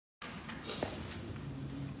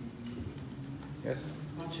Yes.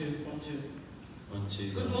 1, 2, 1, 2. 1,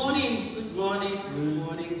 2. Good morning, good morning, good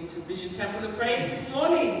morning to Vision Temple of Praise this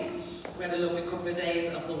morning. We had a lovely couple of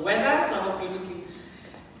days of the weather, so I hope you're looking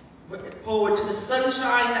forward to the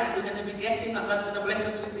sunshine that we're going to be getting, that God's going to bless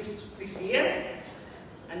us with this year.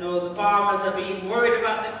 I know the farmers are being worried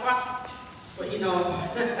about the crop, but you know,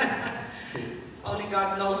 only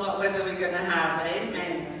God knows what weather we're going to have.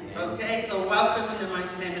 Amen. Okay, so welcome in the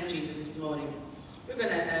mighty name of Jesus this morning. We're going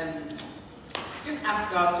to just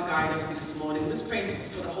ask God to guide us this morning. Let's pray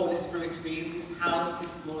for the Holy Spirit to be in this house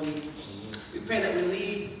this morning. We pray that we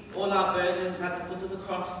leave all our burdens at the foot of the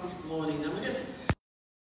cross this morning. And we just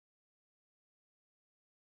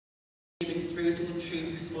give him spirit and truth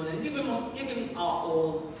this morning. Give him our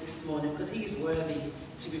all this morning, because he is worthy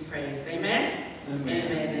to be praised. Amen?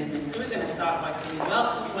 Amen. Amen. Amen. So we're going to start by saying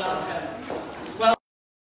welcome, welcome. Just welcome.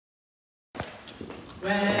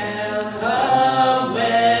 Welcome,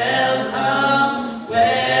 welcome,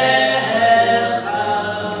 welcome.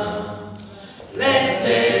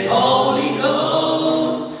 Blessed Holy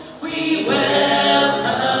Ghost, we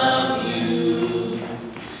welcome you.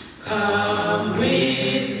 Come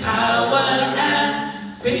with power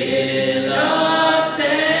and fill our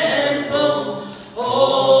temple.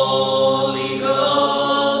 Holy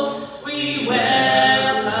Ghost, we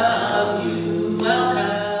welcome you. Welcome,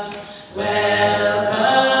 welcome.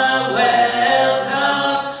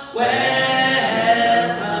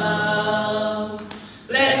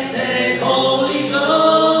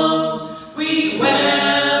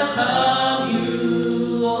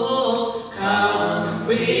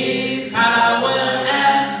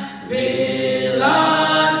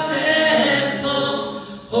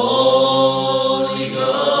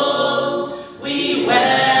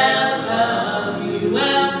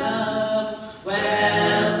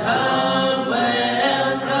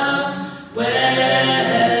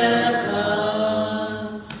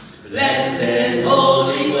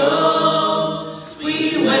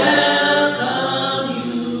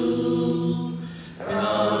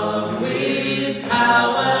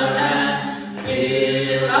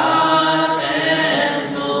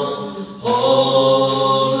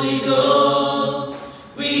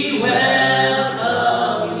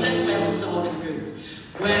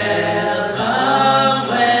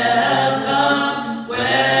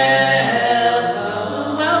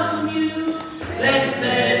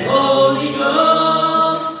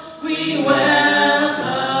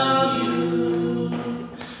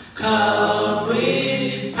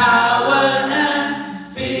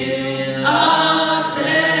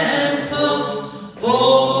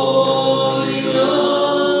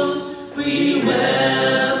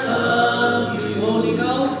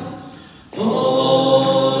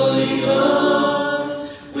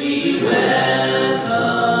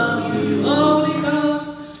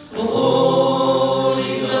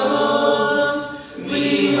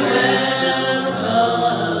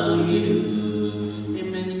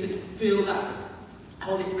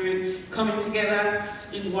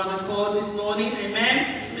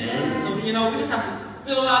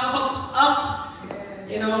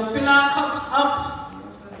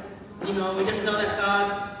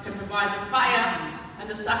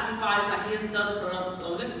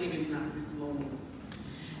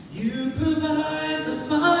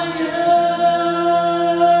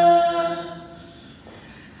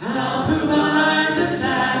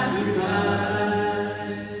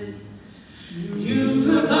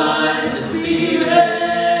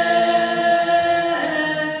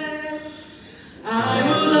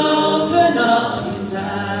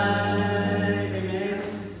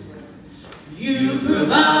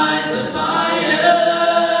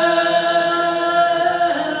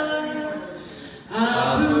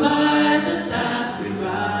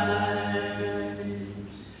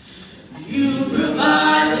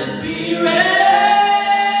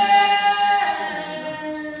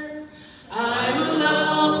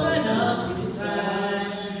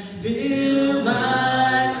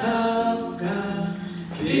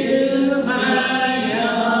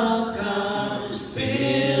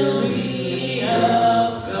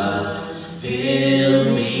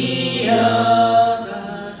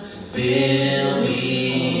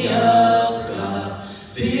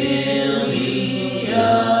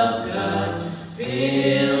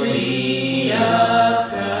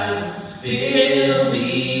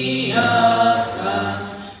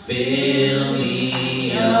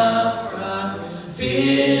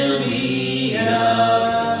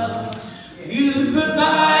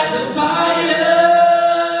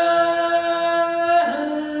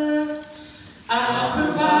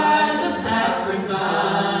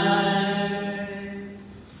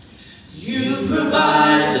 You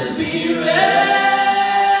provide the Spirit.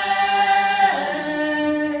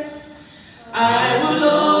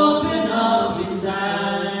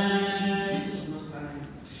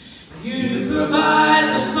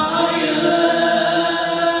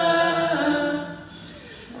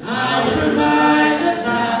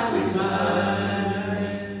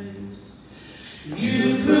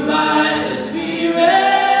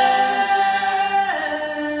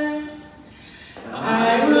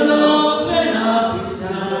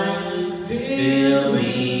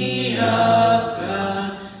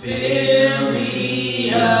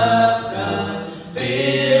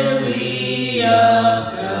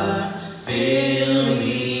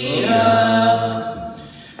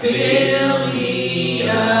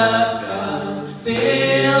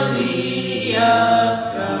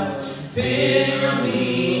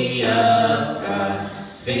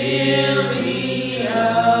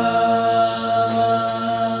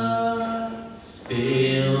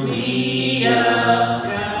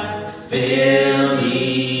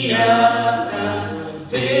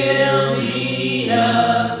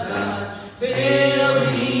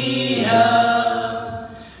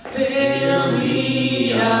 Fill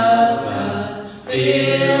me up, God.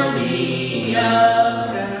 Fill me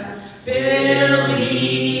up, God. Fill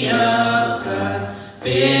me up, God.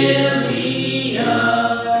 Fill me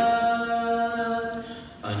up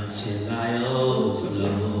until I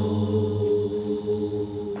overflow.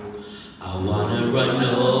 I wanna run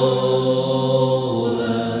over.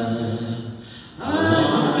 I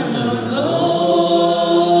wanna run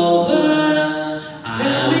over.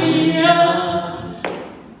 Fill me up.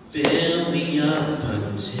 Fill me up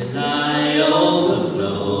until I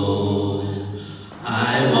overflow. I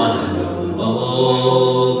wanna run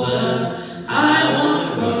over. I wanna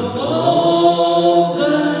run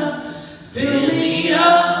over. Fill me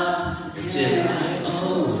up until I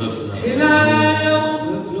overflow. Till I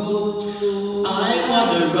overflow. I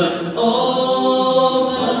wanna run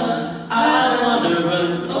over. I wanna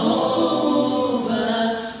run over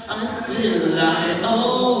until I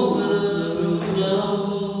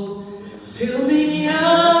overflow. Fill me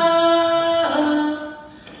up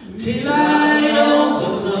till I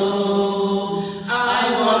overflow. I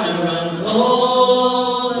wanna run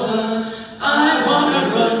over. I wanna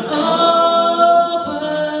run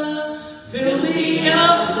over. Fill me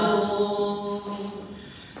up, Lord,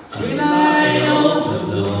 till I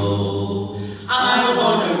overflow. I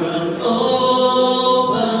wanna run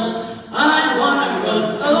over. I wanna run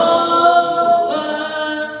over.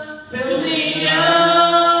 Fill me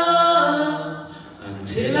up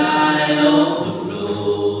until I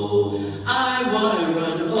overflow. I wanna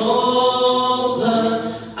run over.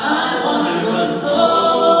 I wanna run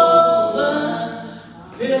over.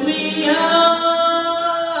 Fill me up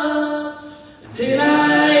till I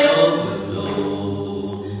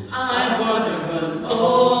overflow. I wanna run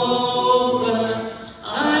over. I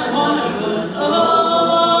wanna run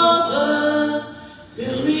over.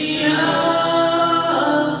 Fill me up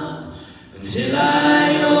until I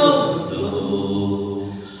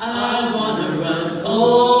overflow. I wanna run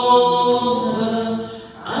over.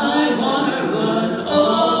 I wanna run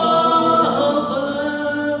over.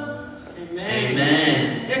 Amen. Amen.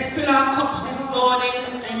 Let's fill our cups this morning.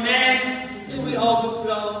 Amen. Till we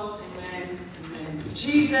overflow. Amen. Amen.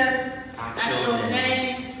 Jesus, at your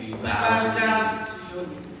name, we we bow bow down to your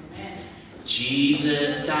name. Amen.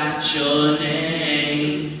 Jesus, at your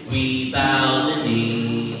name, we bow the knee.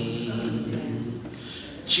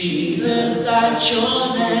 Jesus, at your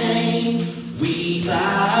name, we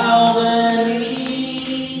bow the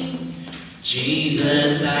knee.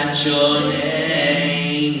 Jesus, at your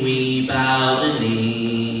name, we bow the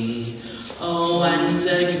knee. Oh, and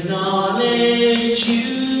acknowledge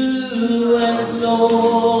you as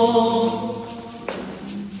Lord.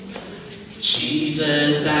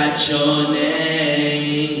 Jesus, at your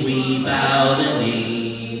name, we bow the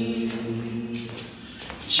knee.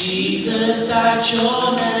 Jesus, at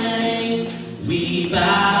your name, we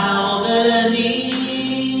bow the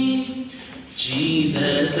knee.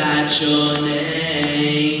 Jesus, at your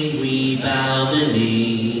name, we bow the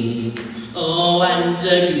knee. Oh, and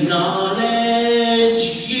acknowledge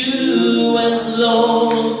you as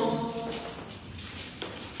Lord.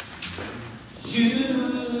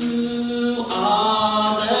 You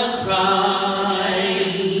are the Christ.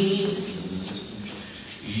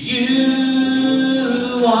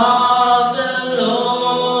 You are the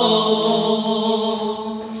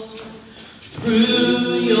Lord.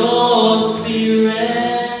 Through your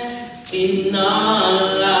Spirit in our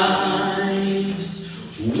lives,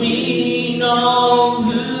 we know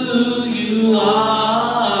who you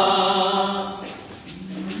are.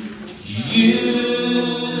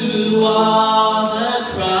 You are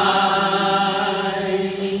the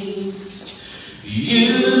Christ.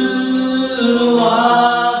 You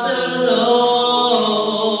are the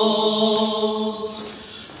Lord.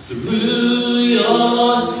 Through your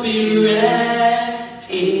Spirit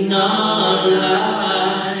in our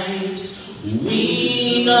lives,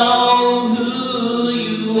 we know who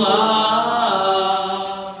you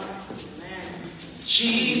are.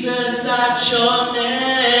 Jesus, at your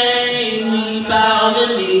name, we bow the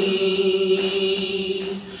knee.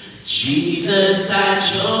 Jesus,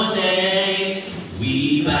 at your name,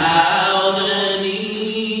 we bow the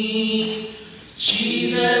knee.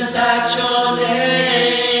 Jesus, at your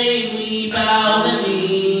name, we bow the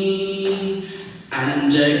knee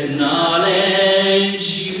and acknowledge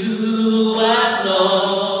you as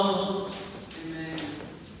Lord.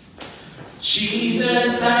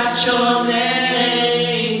 Jesus, at your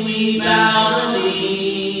name, we bow the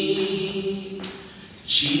knee.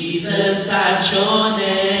 Jesus, at your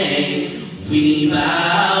name, we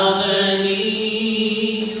bow the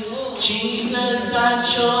knee. Jesus,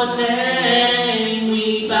 at your name,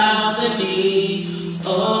 we bow the knee.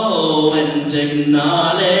 Oh. and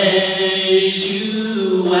acknowledge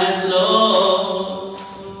you as Lord.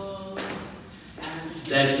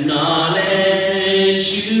 Acknowledge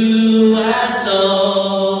you as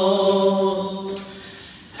Lord.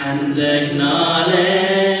 And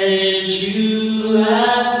acknowledge you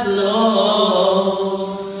as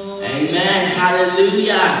Lord. Amen.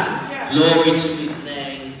 Hallelujah. Glory to his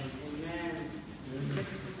name.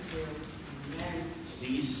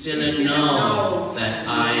 Be still and know that I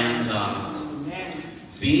am God.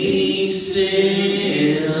 Be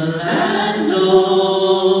still and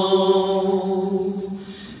know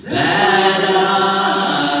that I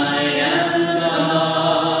am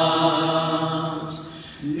God.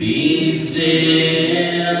 Be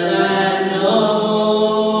still and know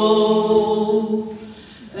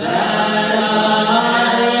that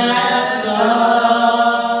I am God.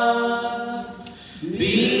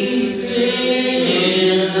 Be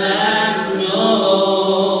still and know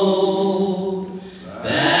that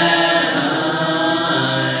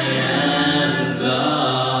I am God.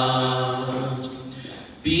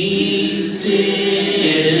 Be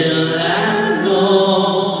still and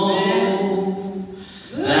know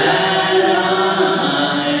that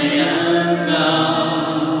I am God.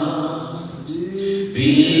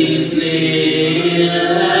 Be still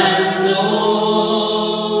and know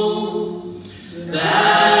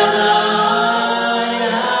that I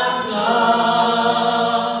am God.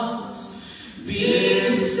 Be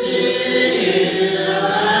still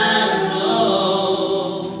and know that I am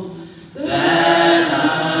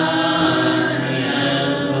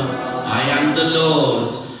God. I am the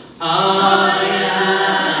Lord. I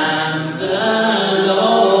am the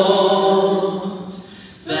Lord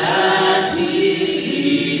that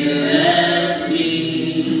healeth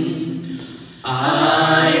thee. I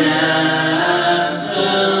am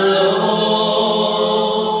the Lord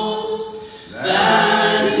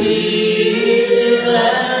that healeth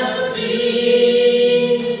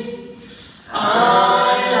thee. I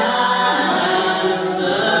am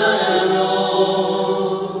the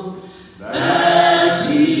Lord that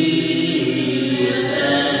healeth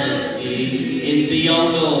thee. In thee, O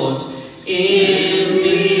Lord, in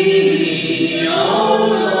thee, O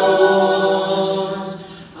Lord,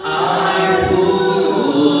 I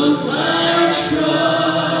put my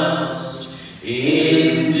trust.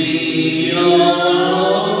 In thee, O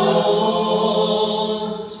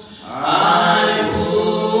Lord, I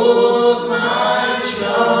put my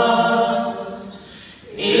trust.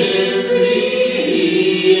 In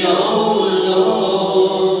thee, O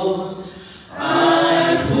Lord, I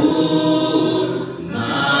put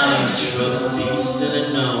my trust. Be still and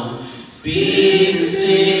know. Be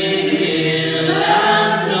still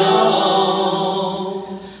and know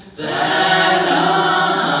that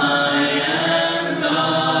I am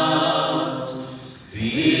God. Be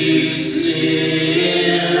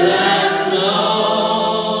still and know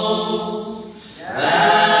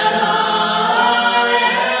that I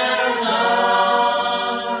am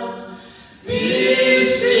God. Be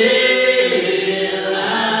still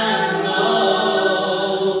and know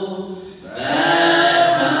that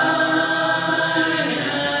I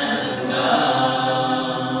am God.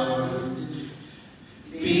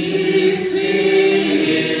 Be still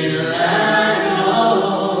and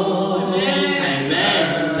know, amen,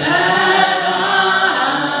 that I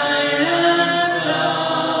am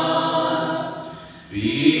God.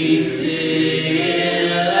 Be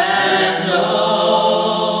still and know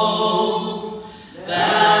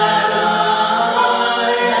that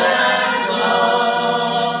I am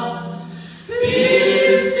God. Be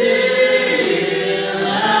still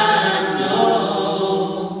and know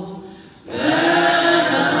that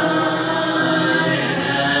I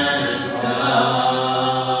am God.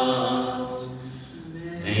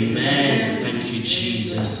 Amen. Thank you,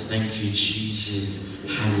 Jesus. Thank you, Jesus.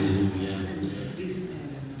 Hallelujah.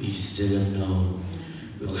 Be still and know.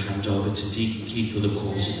 We'll hand over to Deacon Keith for the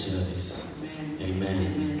call to service.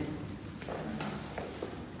 Amen.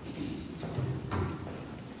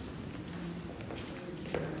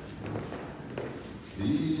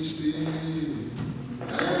 Be still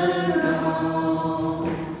and know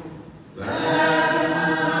that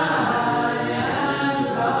I am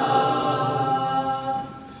God.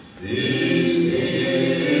 Be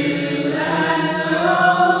still and know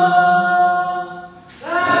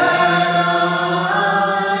that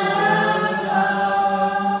I am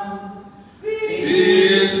God. Be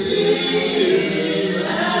still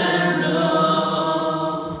and know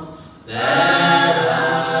that I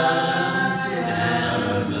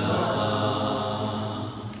am God.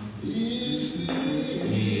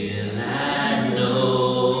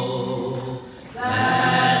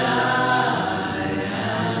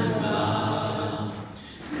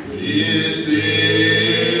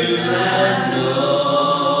 still and know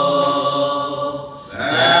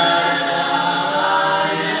that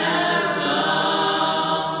I am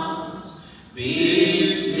God's.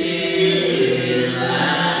 Be still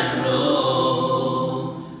and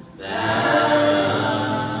know that I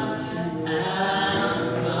am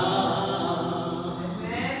God.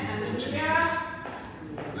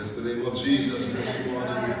 Bless the name of Jesus this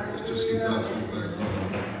morning. Let's just give God some thanks.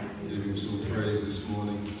 Give him some praise this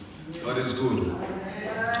morning. God is good.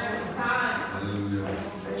 Hallelujah.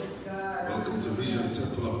 Welcome to Vision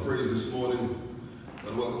Temple of Praise this morning.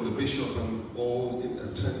 And welcome the Bishop and all in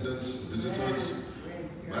attendance, visitors.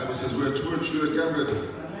 The Bible says where two or three are gathered,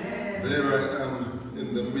 there I am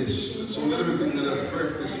in the midst. And so let everything that has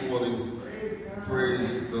breath this morning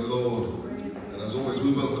praise the Lord. And as always,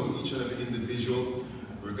 we welcome each and every individual,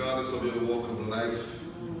 regardless of your walk of life,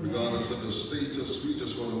 regardless of your status. We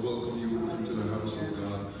just want to welcome you into the house of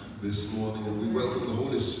God this morning. And we welcome the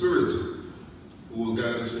Holy Spirit who will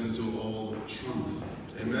guide us into all truth.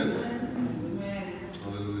 Amen?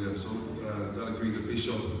 Hallelujah. So, got to greet the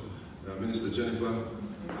Bishop, Minister Jennifer,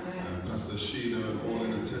 Pastor Sheena, and all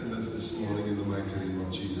in attendance this morning in the mighty name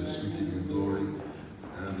of Jesus. We give you glory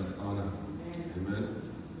and honor. Amen.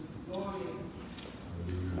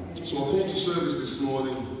 So our call to service this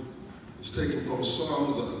morning is taken from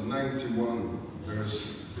Psalms 91,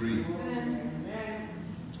 verse 3.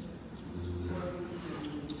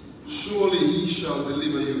 Surely he shall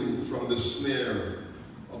deliver you from the snare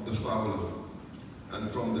of the fowler and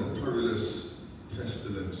from the perilous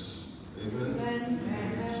pestilence.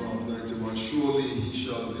 Amen. Psalm 91. Surely he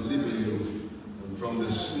shall deliver you from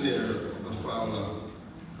the snare of the fowler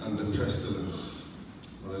and the pestilence.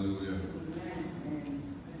 Hallelujah.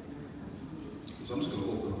 So I'm just going to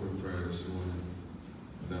open up in prayer this morning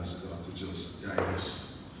and ask God to just guide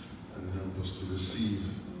us and help us to receive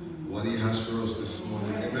what he has for us this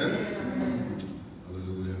morning. Amen?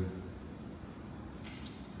 Hallelujah.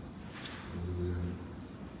 Hallelujah.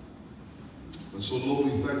 And so, Lord,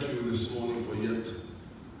 we thank you this morning for yet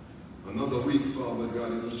another week, Father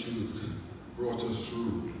God, in which you brought us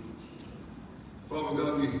through. Father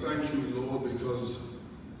God, we thank you, Lord, because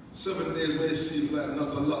 7 days may seem like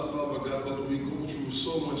not a lot, Father God, but we go through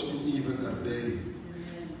so much in even a day.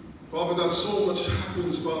 Father God, so much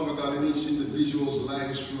happens, Father God, in each individual's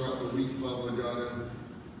lives throughout the week, Father God. And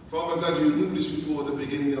Father God, you knew this before the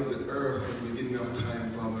beginning of the earth and the beginning of time,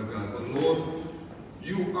 Father God. But Lord,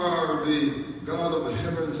 you are the God of the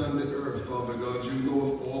heavens and the earth, Father God. You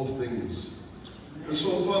know of all things. And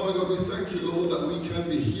so, Father God, we thank you, Lord, that we can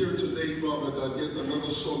be here today, Father God, yet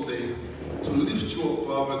another Sunday, to lift you up,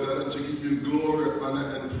 Father God, and to give you glory,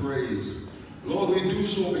 honor, and praise. Lord, we do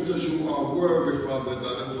so because you are worthy, Father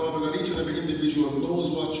God. And Father God, each and every individual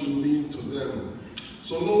knows what you mean to them.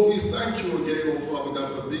 So, Lord, we thank you again, oh Father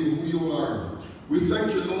God, for being who you are. We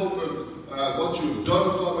thank you, Lord, for what you've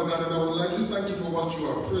done, Father God, in our life. We thank you for what you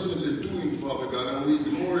are presently doing, Father God. And we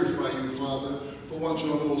glorify you, Father, for what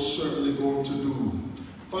you are most certainly going to do.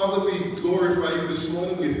 Father, we glorify you this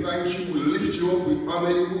morning. We thank you. We lift you up. We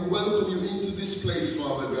honor you. We welcome you into this place,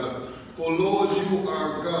 Father God. For, Lord, you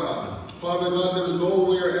are God. Father God, there is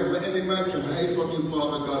nowhere any man can hide from you,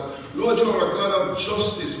 Father God. Lord, you are a God of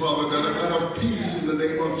justice, Father God, a God of peace in the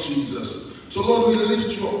name of Jesus. So, Lord, we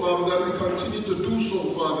lift you up, Father God. We continue to do so,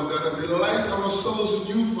 Father God, and delight ourselves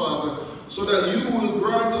in you, Father, so that you will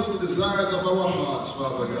grant us the desires of our hearts,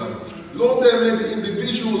 Father God. Lord, there may be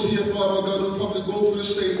individuals here, Father God, who probably go through the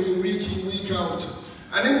same thing week in, week out.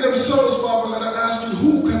 And in themselves, Father God, are asking,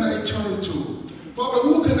 who can I turn to? Father,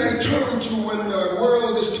 who can I turn to when the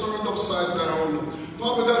world is turned upside down?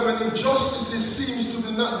 Father God, when injustices seems to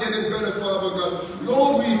be not getting better, Father God.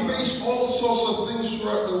 Lord, we face all sorts of things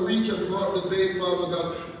throughout the week and throughout the day, Father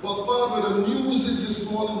God. But Father, the news is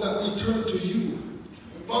this morning that we turn to you.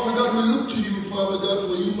 Father God, we look to you, Father God,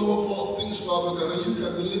 for you know of all things, Father God, and you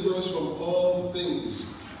can deliver us from all things.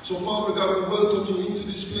 So, Father God, we welcome you into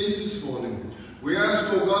this place this morning. We ask,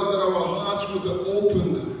 oh God, that our hearts will be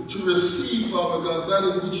opened to receive, Father God, that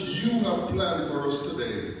in which you have planned for us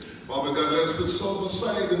today. Father God, let us put self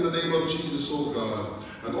aside in the name of Jesus, oh God,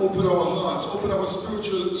 and open our hearts, open our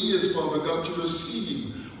spiritual ears, Father God, to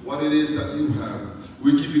receive what it is that you have.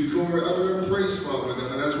 We give you glory, honor, and praise, Father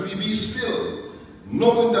God, and as we be still,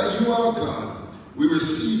 knowing that you are God, we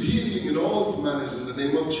receive healing in all manners in the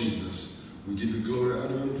name of Jesus. We give you glory,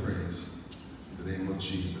 honor, and praise in the name of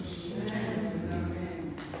Jesus.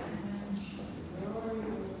 Amen.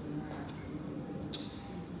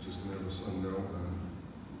 Just going to have a song now.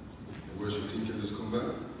 The worship team can just come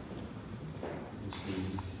back. You see,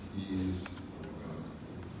 he is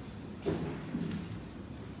God.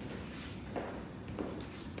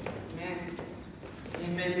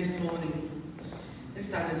 Amen this morning. Let's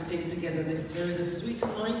stand and sing together. There is a sweet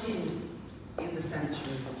anointing in the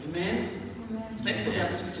sanctuary. Amen? Let's put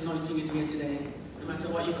that sweet anointing in here today. No matter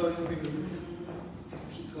what you're going through, just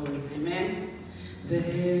keep going. Amen?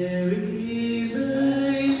 There is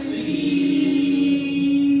a sweet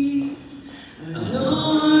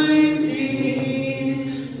anointing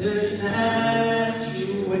in the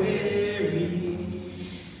sanctuary.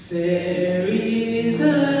 There is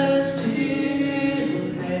a stillness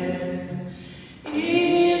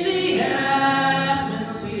in the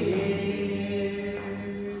atmosphere.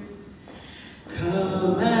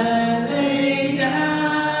 Come and lay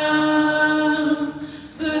down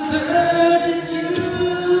the burden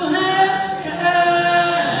you have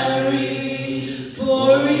carried.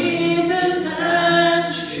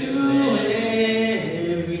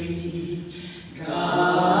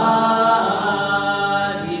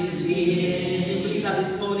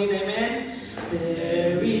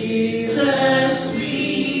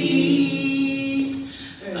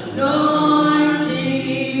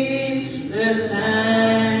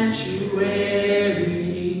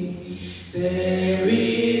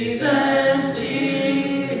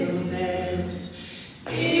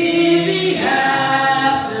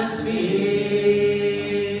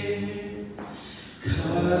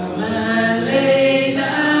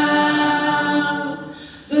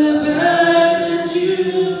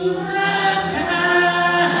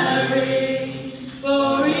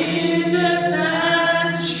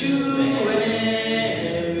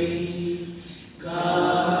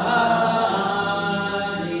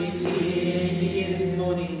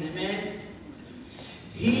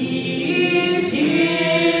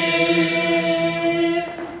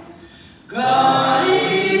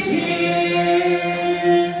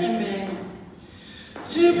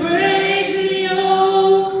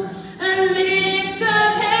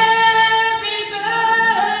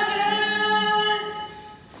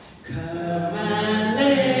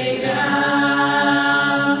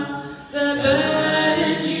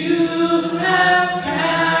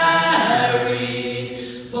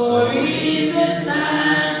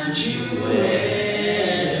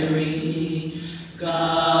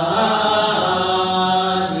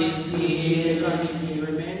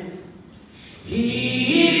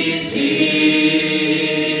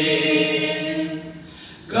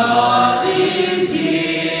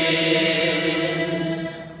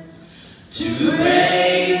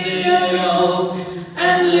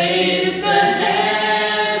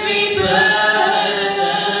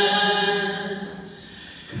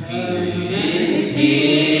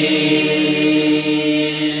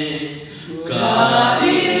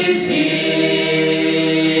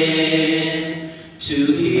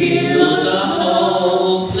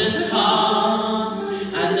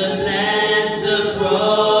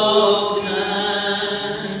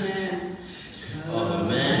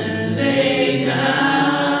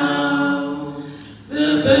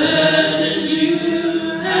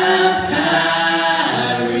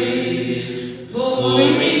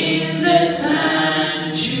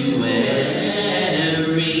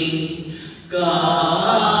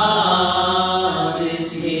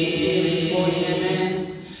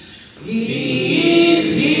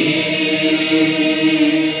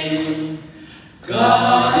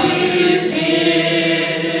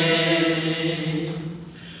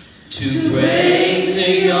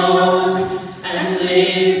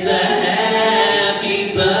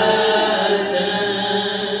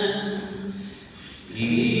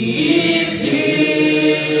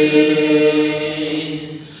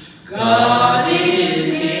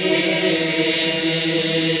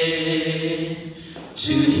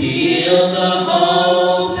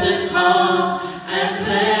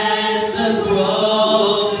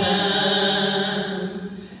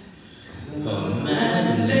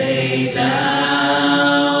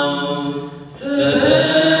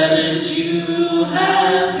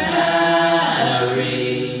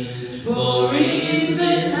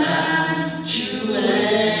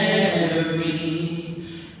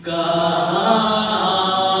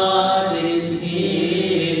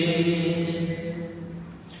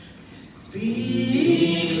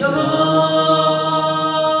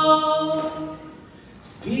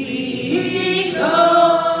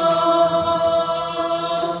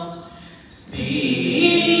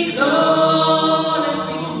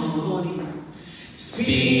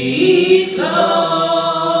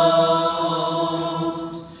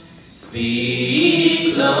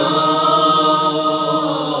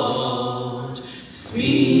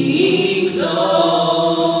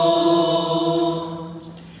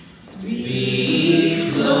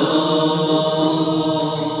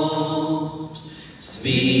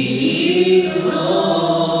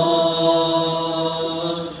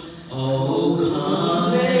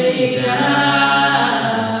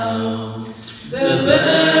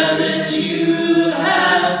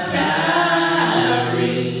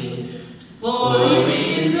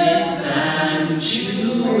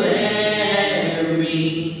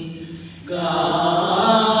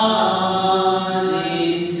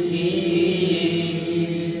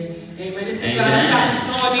 God this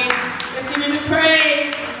morning. Let's give him the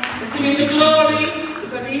praise. Let's give him the glory,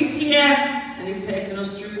 because he's here and he's taking us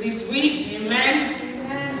through this week. Amen.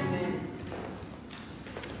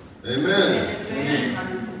 Amen.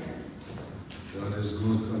 Amen. God is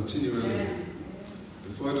good continually.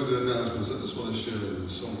 Before I do the announcements, I just want to share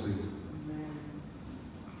something.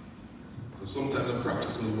 Because sometimes a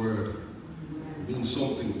practical word means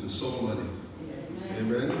something to somebody.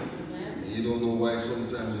 Amen. And you don't know why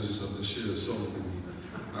sometimes you just have to share something.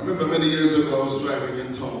 I remember many years ago I was driving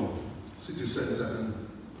in town, city center, and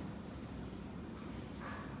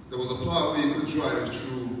there was a part where you could drive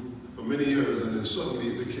through for many years, and then suddenly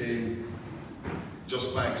it became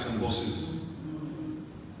just bikes and buses.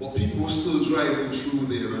 But people were still driving through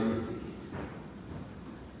there, and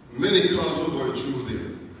many cars were going through there.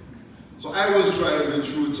 So I was driving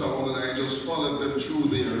through town, and I just followed them through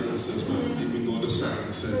there, and says, well, even though the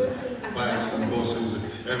sign says bikes and buses,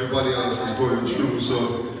 everybody else is going through,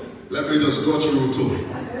 so let me just go through too.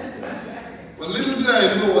 But little did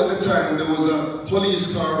I know at the time there was a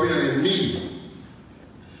police car behind me.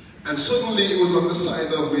 And suddenly it was on the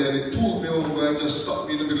side of me, and it pulled me over and just stopped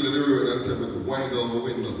me in the middle of the road and told me to wind down the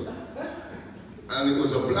window. And it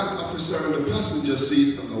was a black officer in the passenger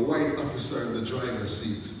seat and a white officer in the driver's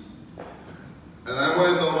seat. And I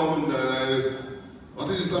wind down my window and I, what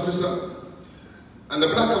is this, officer? And the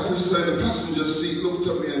black officer in the passenger seat looked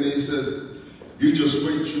at me and he said, you just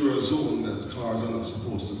went through a zone that cars are not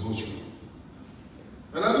supposed to go through.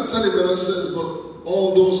 And I looked at him and I said, but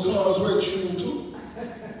all those cars went through too.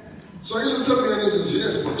 So he looked at me and he says,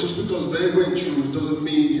 yes, but just because they went through it doesn't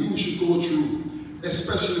mean you should go through,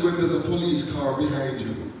 especially when there's a police car behind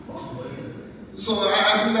you. So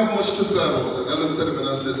I didn't have much to say about it. I looked at him and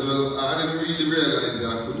I said, well, I didn't really realize that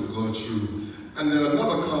I couldn't go through. And then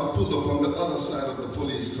another car pulled up on the other side of the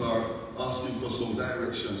police car asking for some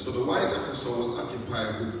direction. So the white officer was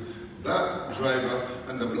occupied with that driver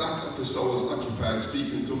and the black officer was occupied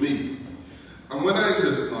speaking to me. And when I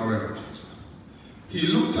said, all right, officer, he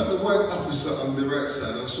looked at the white officer on the right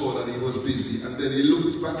side and saw that he was busy, and then he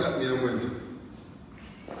looked back at me and went.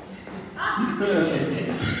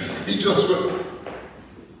 He just went.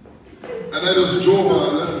 And I just drove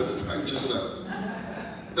on and I said, thank you, sir.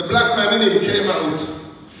 The black man in him came out.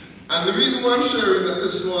 And the reason why I'm sharing that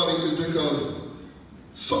this morning is because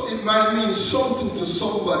it might mean something to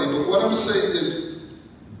somebody, but what I'm saying is,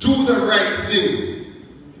 do the right thing,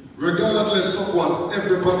 regardless of what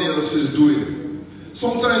everybody else is doing.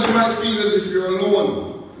 Sometimes you might feel as if you're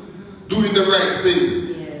alone, doing the right thing.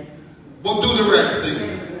 Yes. But do the right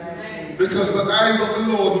thing. Because the eyes of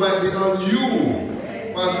the Lord might be on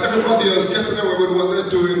you. Whilst everybody else getting away with what they're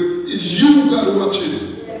doing, is you God watching.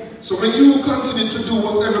 Yes. So when you continue to do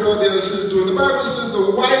what everybody else is doing, the Bible says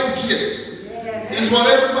the wide gate is what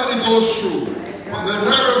everybody goes through. But the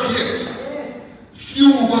narrow gate, few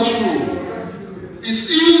go through. It's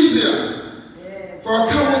easier for a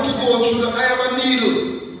camel to go through the eye of a needle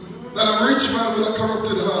than a rich man with a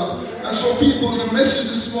corrupted heart. And so people, the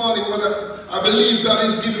message this morning, what I believe God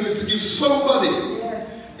is giving me to give somebody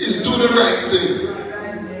is do the right thing.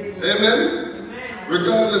 Amen?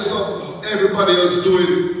 Regardless of everybody else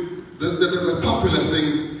doing the popular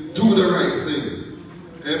thing, do the right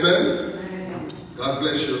thing. Amen? God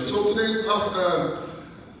bless you. So today's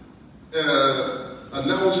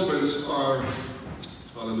announcements are,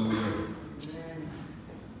 hallelujah.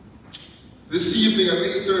 This evening at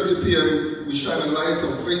 8:30 p.m. we shine a light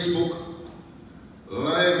on Facebook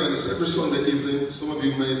live, and it's every Sunday evening. Some of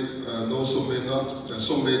you may know, some may not.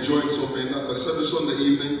 Some may join, some may not. But it's every Sunday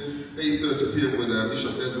evening, 8:30 p.m. with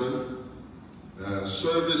Bishop Desmond.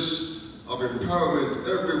 Service of empowerment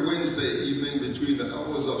every Wednesday evening between the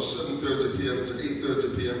hours of 7:30 p.m. to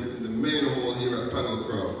 8:30 p.m. in the main hall here at Pannel,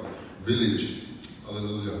 Croft Village.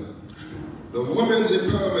 Hallelujah. The Women's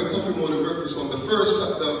Empowerment Coffee Morning Breakfast on the first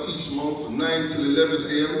Saturday of each month from 9 till 11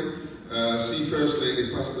 a.m. See First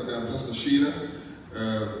Lady Pastor Sheena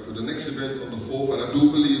for the next event on the 4th. And I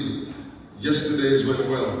do believe yesterday's went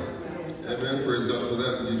well. Amen. Praise God for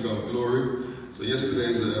that. We give God glory. So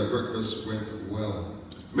yesterday's breakfast went well.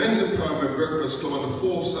 Men's Empowerment Breakfast come on the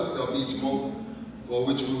 4th Saturday of each month, for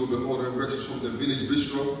which we will be ordering breakfast from the Village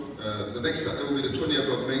Bistro. The next Saturday will be the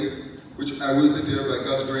 20th of May, which I will be there by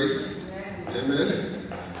God's grace.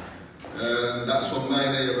 Amen. And that's from 9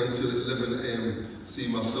 a.m. until 11 a.m. See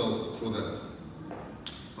myself for that.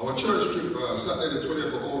 Our church trip, Saturday the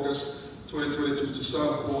 20th of August, 2022 to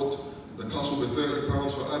Southport. The cost will be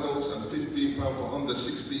 £30 for adults and £15 for under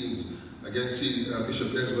 16s. Again, see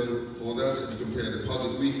Bishop Desmond for that. You can pay a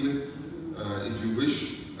deposit weekly if you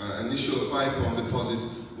wish. Initial £5 deposit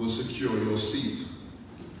will secure your seat.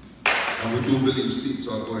 And we do believe seats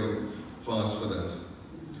are going fast for that.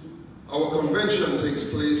 Our convention takes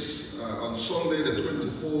place on Sunday, the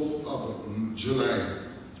 24th of July.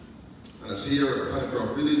 And it's here at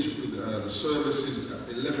Pannel Village. The services at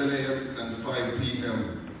 11 a.m. and 5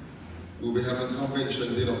 p.m. We'll be having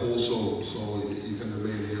convention dinner also, so you can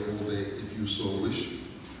remain here all day if you so wish.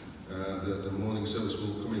 The morning service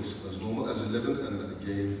will commence as normal as 11 and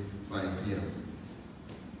again 5 p.m.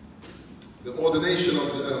 The ordination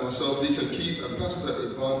of myself, Deacon Keith, and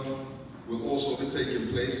Pastor Yvonne will also be taking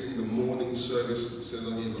place in the morning service. It says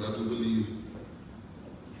on here, but I do believe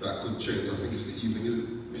that could change. I think it's the evening, is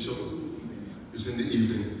it, Bishop? It's in the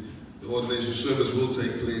evening. The ordination service will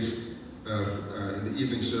take place in the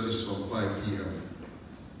evening service from 5 p.m.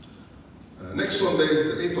 Next Sunday,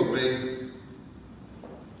 the 8th of May,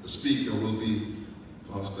 the speaker will be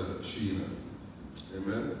Pastor Sheena.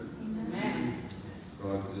 Amen? Amen.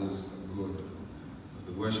 God is good.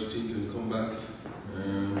 The worship team can come back.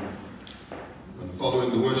 And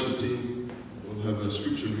following the worship team, we'll have a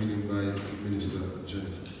scripture reading by Minister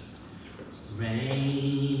Jennifer.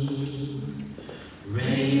 Rain,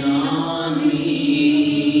 rain on me.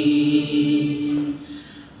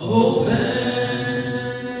 Open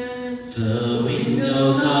the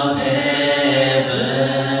windows of heaven.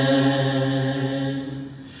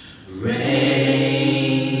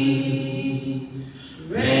 Rain,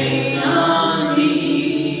 rain on me.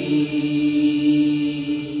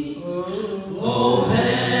 Open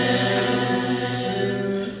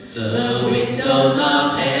the windows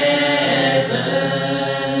of heaven.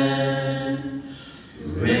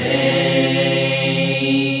 Rain,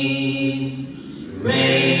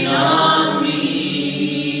 rain on me.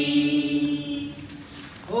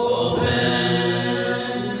 Open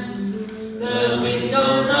the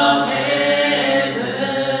windows of heaven.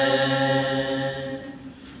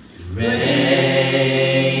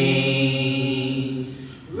 Rain,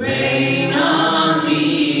 rain on me.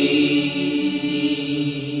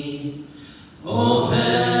 Open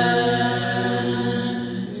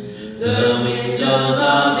the windows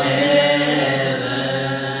of heaven.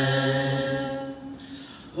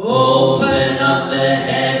 Open up the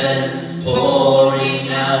heavens, pouring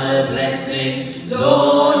out a blessing.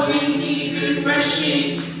 Lord, we need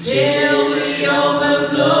refreshing till we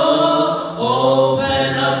overflow.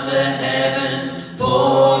 Open up the heavens,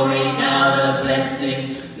 pouring out a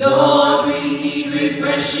blessing. Lord, we need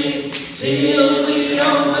refreshing till we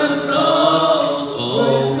overflow.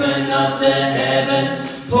 Open up the heavens,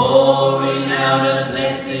 pouring out a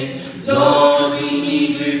blessing. Lord, we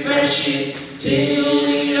need refreshing till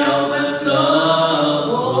it overflows.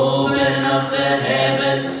 Open up the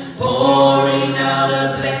heavens, pouring out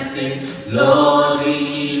a blessing. Lord, we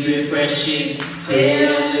need refreshing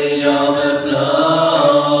till it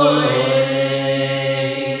overflows.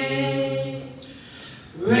 Rain,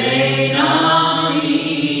 rain on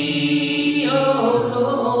me, oh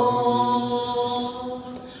Lord.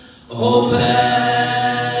 Open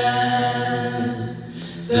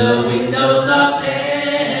the windows of heaven.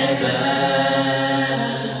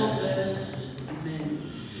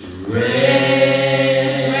 Rain,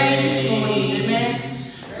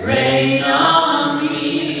 rain on me.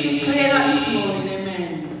 Declare that this morning,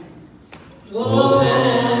 amen. Open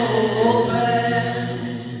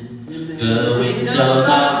the windows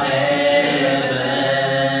of heaven.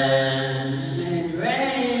 Amen.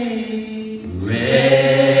 Rain.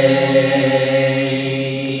 Rain,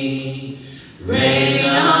 rain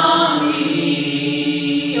on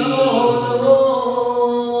me, oh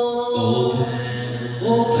Lord.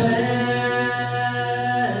 Open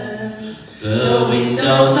the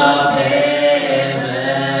windows of heaven.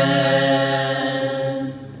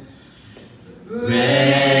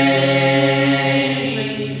 Rain,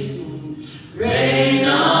 rain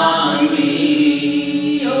on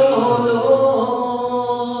me, oh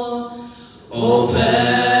Lord. Open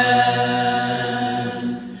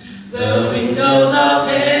the windows of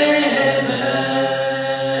heaven.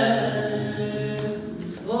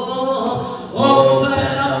 Oh, open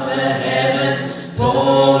up the heavens,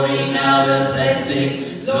 pouring out a blessing.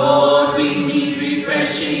 Lord, we need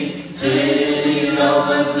refreshing till it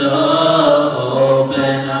overflows.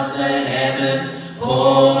 Open up the heavens,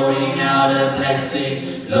 pouring out a blessing.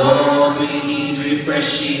 Lord, we need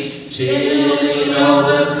refreshing till it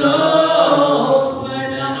overflows.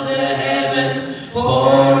 Open up the heavens,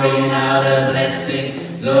 pouring out a blessing.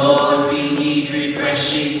 Lord, we need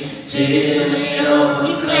refreshing till it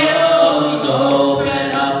overflows.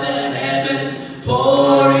 Open up the heavens,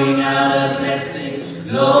 pouring out a blessing.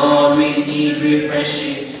 Lord, we need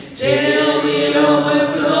refreshing till it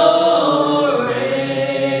overflows.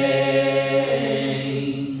 Rain,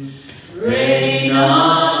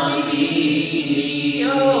 on me,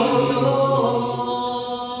 oh Lord.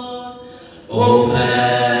 Open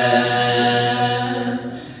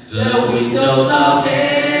the windows of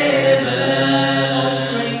heaven.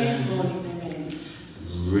 Rain this morning,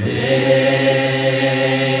 amen.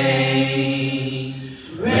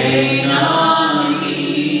 Rain on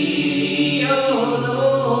me, oh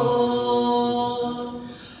Lord.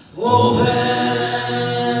 Open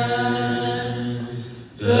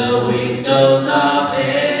the windows of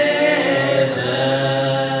heaven.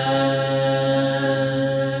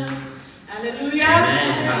 Hallelujah.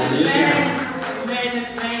 Amen. Hallelujah. Amen.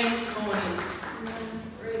 It's rain this morning.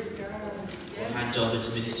 I'll hand over to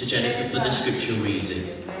Minister Jennifer for the scripture reading.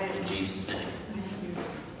 In Jesus' name.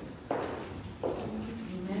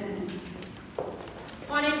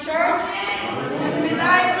 Morning, church. Let's be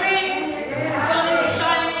lively. The sun is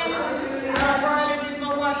shining. I've already did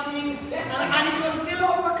my washing. And it was still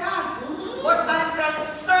overcast. But I felt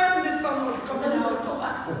certain the sun was coming out.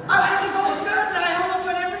 I was so certain I hung up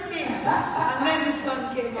on everything. And then the sun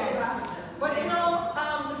came out. But you know,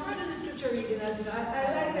 the further the scripture reading, as you know,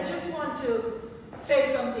 I just want to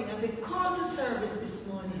say something. And the call to service this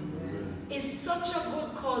morning is such a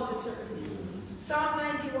good call to service. Psalm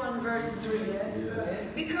 91 verse 3.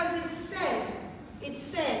 Because it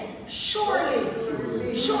said, surely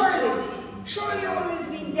always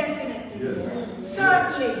mean definitely,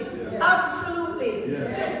 certainly, absolutely.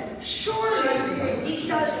 It says, surely he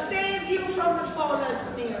shall save you from the fowler's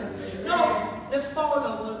snare. No, the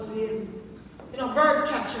fowler was in, bird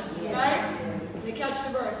catchers, right? They catch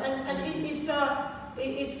the bird. And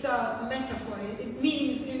it's a metaphor. It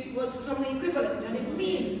means, it was something equivalent, and it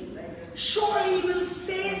means, surely he will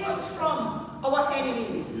save us from our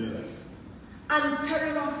enemies and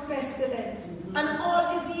perilous pestilence and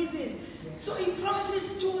all diseases. So he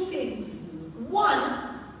promises two things.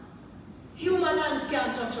 One, human hands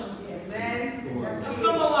can't touch us. That's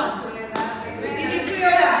number one. He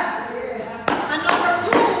declared that. And number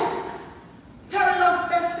two, perilous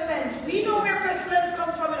pestilence. We know where pestilence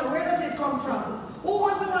comes from. Where does it come from? Who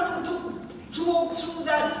was the one who drove through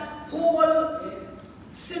that whole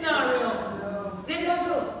scenario? The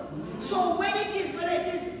devil. So whether it is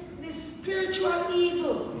the spiritual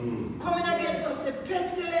evil coming against us, the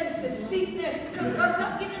pestilence, the sickness, because God's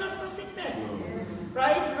not giving us the sickness.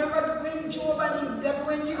 Right? Remember when Job and the devil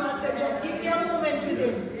went to him and said, just give me a moment with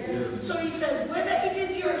him. So he says, whether it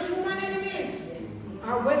is your human enemies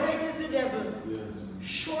or whether it is the devil,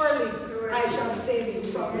 surely I shall save you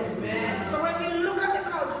from them. So when we look at the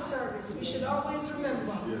call to service, we should always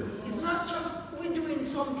remember, it's not just we're doing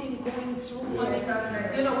something, going through, and it's,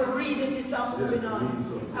 we're reading this and moving on.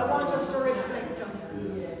 I want us to reflect on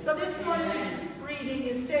it. So this morning's reading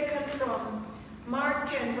is taken from Mark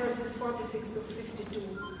 10, verses 46 to 52.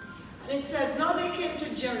 And it says, now they came to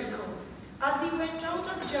Jericho. As he went out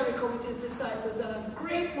of Jericho with his disciples and a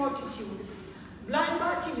great multitude, blind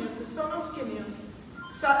Bartimaeus, the son of Timaeus,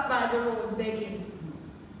 sat by the road begging.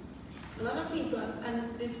 A lot of people,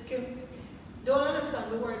 and this don't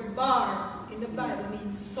understand the word bar in the Bible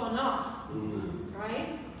means son of,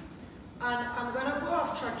 right? And I'm going to go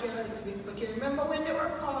off track here a little bit, but you remember when they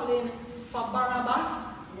were calling for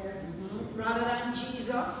Barabbas rather than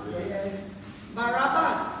Jesus?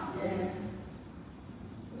 Barabbas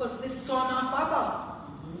was the son of Abba.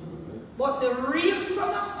 But the real son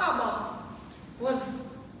of Abba was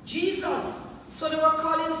Jesus. So they were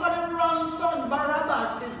calling for the wrong son.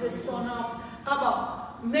 Barabbas is the son of Abba.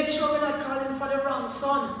 Make sure we're not calling for the wrong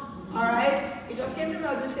son. Alright? It just came to me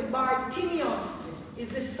as they say Bartimaeus is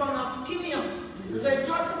the son of Timaeus. So it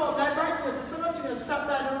talks about that Bartimaeus, the son of Timaeus, sat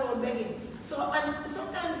by the road begging. So, and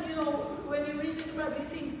sometimes, when you read the Bible, you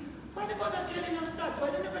think, why they bother telling us that?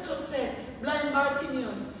 Why they never just say blind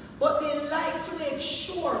Bartimaeus? But they like to make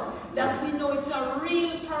sure that we know it's a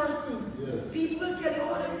real person. People will tell you,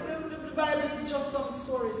 oh, the Bible is just some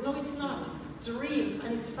stories. No, it's not. It's real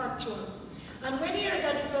and it's factual. And when he heard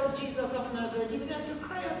that it was Jesus of Nazareth, he began to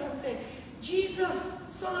cry out and say, Jesus,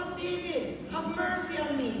 son of David, have mercy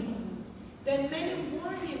on me. Then many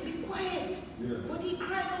warned him, be quiet. But he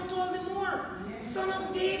cried out all the more, Son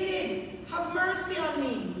of David, have mercy on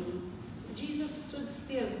me. So Jesus stood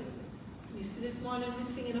still. You see this morning we're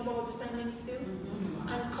singing about standing still?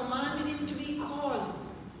 And commanded him to be called.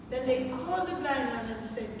 Then they called the blind man and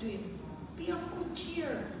said to him, be of good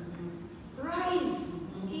cheer. Rise,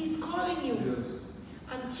 he is calling you.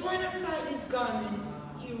 And throwing aside his garment,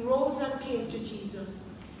 he rose and came to Jesus.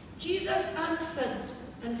 Jesus answered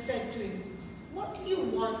and said to him, what do you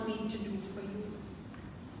want me to do for you?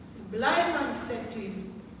 The blind man said to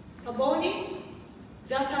him, Rabboni,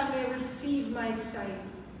 that I may receive my sight.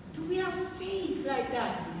 Do we have faith believe like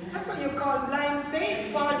that. That's what you call blind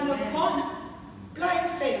faith. Pardon upon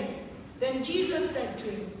blind faith. Then Jesus said to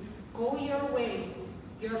him, go your way.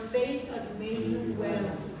 Your faith has made you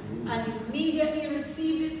well. And immediately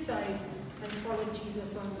received his sight and followed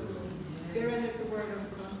Jesus on the road. Here ended the word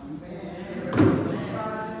of God.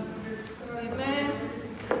 Amen.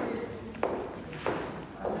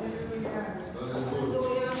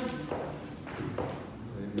 Hallelujah.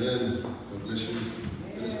 Amen. God bless you.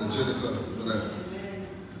 Minister Jennifer for that.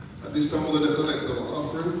 At this time we're going to collect our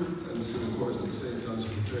offering and sing the chorus at the same time, so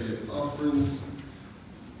prepare your offerings.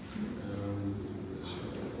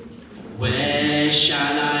 Where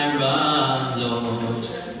shall I run, Lord?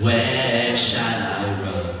 Where shall I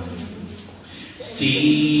run?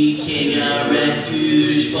 Seeking a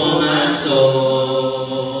refuge for my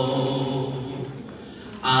soul.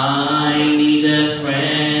 I need a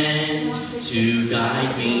friend to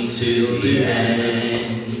guide me to the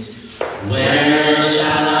end. Where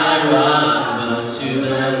shall I run but to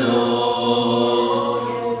the Lord?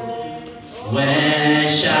 Where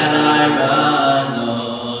shall I run,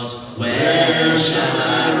 Lord? Where shall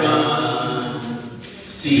I run?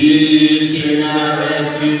 Seeking a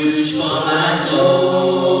refuge for my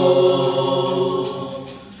soul.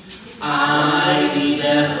 I need a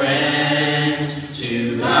friend to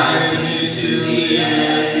guide me to the end.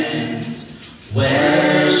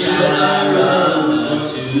 Where shall I run but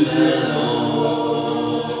to the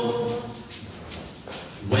Lord?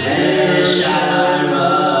 Where shall I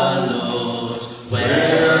run, Lord?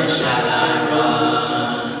 Where shall I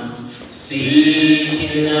run?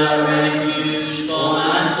 Seeking a refuge for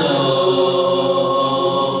my soul.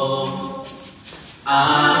 I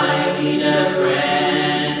need a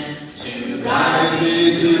friend to guide me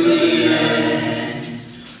to the end.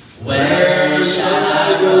 Where shall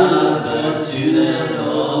I run but to the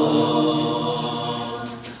Lord?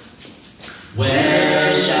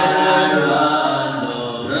 Where shall I run,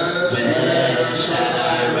 Lord? Where shall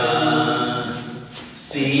I run?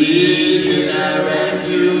 Seeking a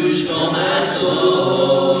refuge for my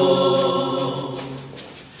soul.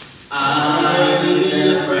 I need a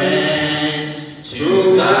friend to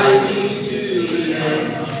guide me to the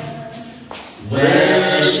end.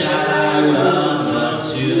 Where shall I run but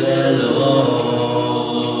to the Lord?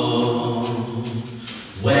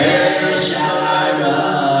 Where shall I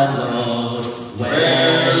run, Lord?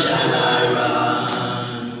 Where shall I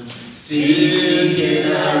run? Seeking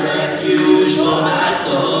a refuge for my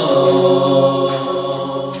soul.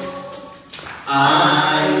 I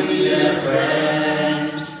need a friend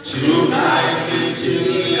to guide me to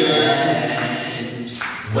the end.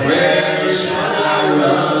 Where shall I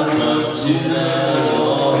run but to the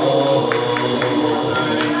Lord?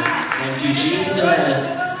 Thank you, Jesus.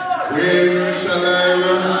 Where shall I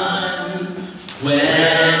run?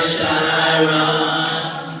 Where shall I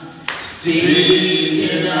run?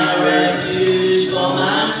 Seeking a refuge for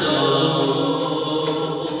my soul.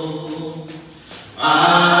 I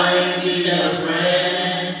need a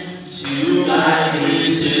friend to guide me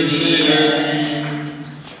to the end.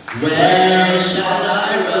 Where shall I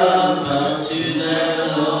run but to the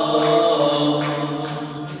Lord?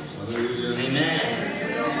 Amen.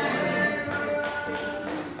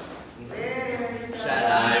 Shall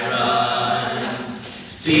I run?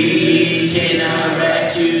 Seeking a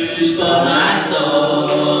refuge for my soul.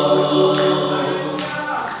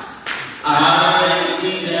 I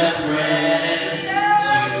need a friend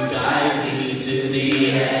to guide me to the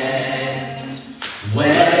end.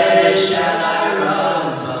 Where shall I run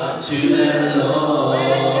but to the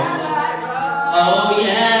Lord? Oh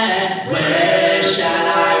yeah, where shall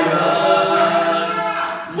I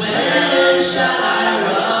run? Where shall I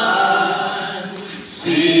run?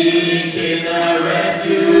 Seeking a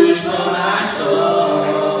refuge for my soul.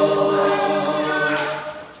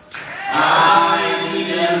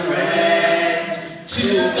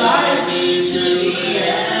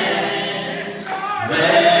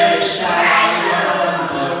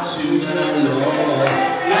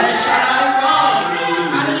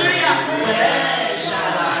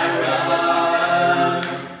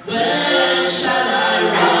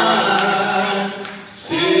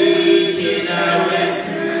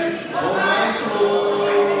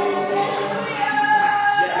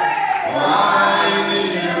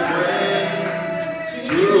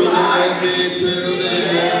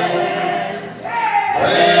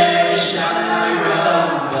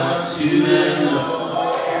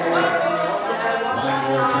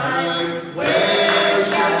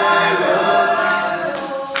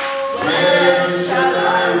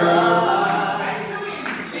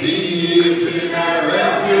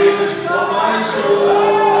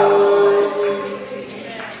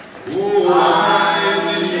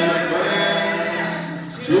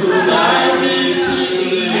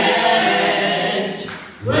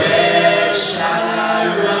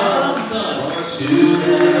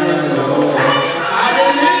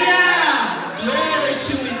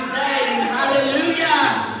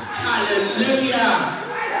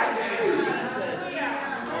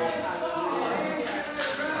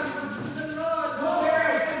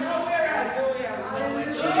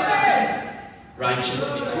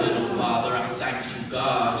 Father. I thank you,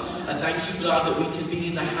 God. I thank you, God, that we can be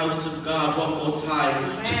in the house of God one more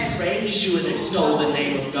time to praise you and extol the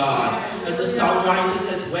name of God. As the songwriter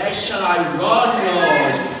says, where shall I run,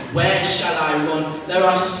 Lord? Where shall I run? There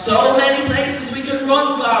are so many places we can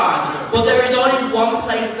run, God, but there is only one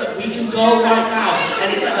place that we can go right now,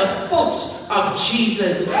 and it's at the foot of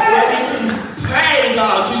Jesus, where we can pray,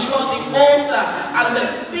 God, because you are the author and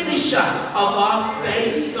the finisher of our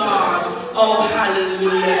faith, God. Oh,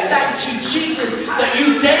 hallelujah. Thank you, Jesus, that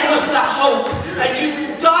you gave us that hope, and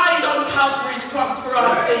you died on Calvary's cross for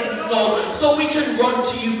our sins, Lord, so we can run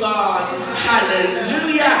to you, God.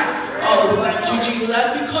 Hallelujah. Oh, thank you, Jesus.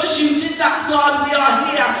 And because you did that, God, we are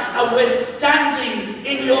here, and we're standing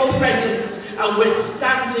in your presence, and we're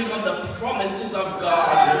standing on the promises of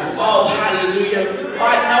God. Oh, hallelujah.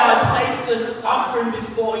 Right now, I place the offering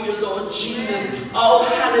before you, Lord Jesus. Oh,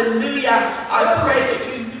 hallelujah. I pray that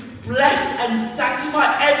you bless and sanctify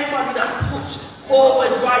everybody that put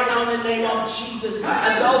forward right now in the name of Jesus.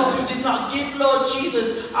 And those who did not give, Lord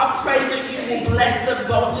Jesus, I pray that you will bless them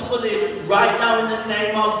bountifully right now in the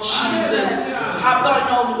name of Jesus. Have thine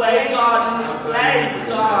own way, God, in this place,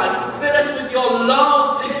 God. Fill us with your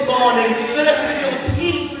love this morning. Fill us with your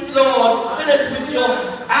peace, Lord. Fill us with your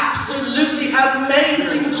absolutely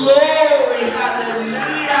amazing glory.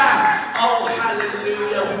 Hallelujah. Oh,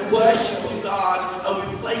 hallelujah. We worship you, God, and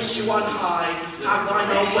we place you on high. Have thine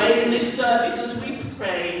own way in this service as we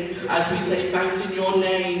pray, as we say thanks in your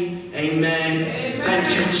name. Amen. Thank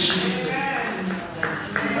you, Jesus.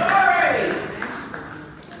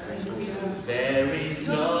 There is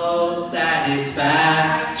no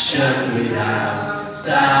satisfaction without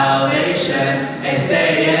salvation.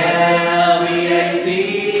 S-A-L-V-A-T-I-O-N.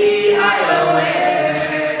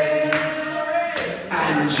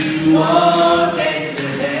 And you won't get to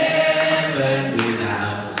heaven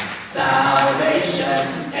without salvation.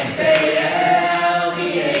 S-A-L-V-A-T-I-O-N.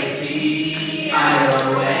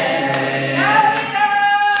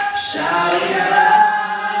 Shout it out.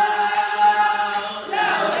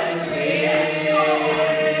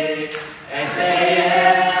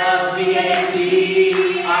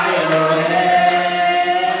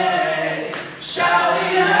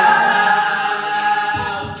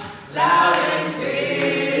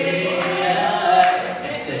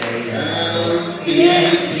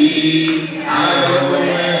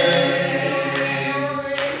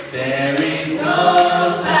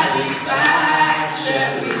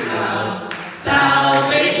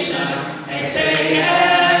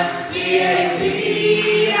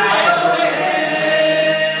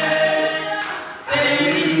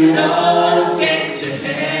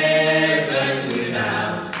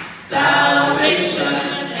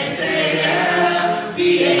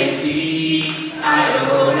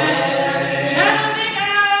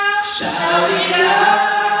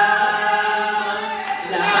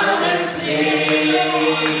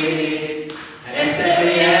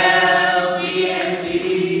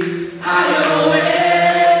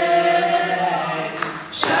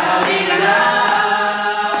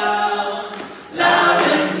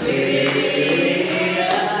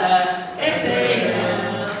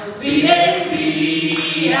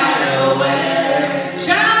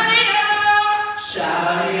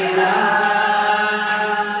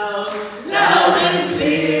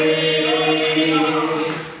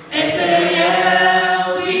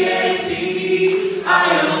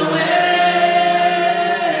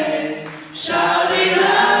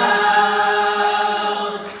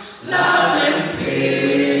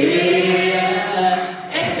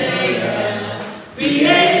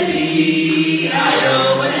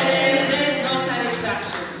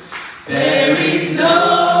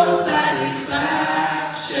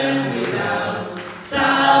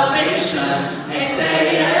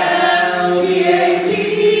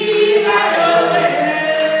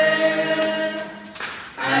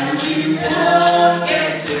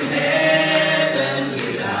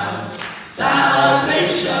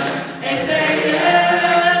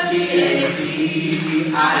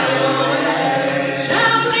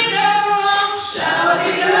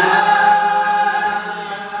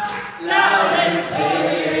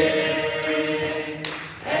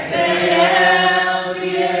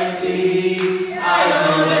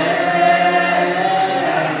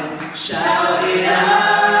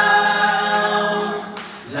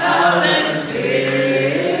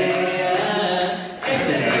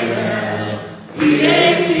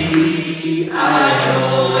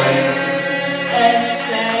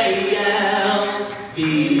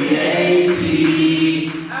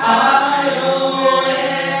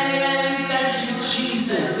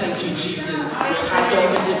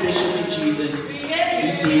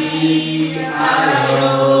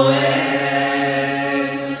 VTOP.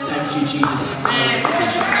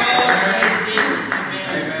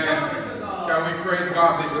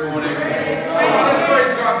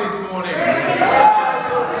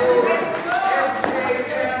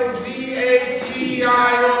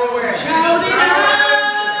 I-O-N. Shout it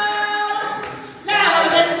out,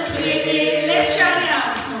 loud and clear. Let's shout it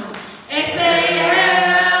out. S-A-L-V-A-T-I-O-N.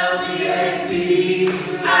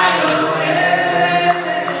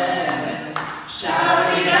 Shout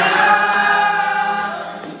it out,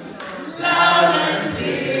 loud and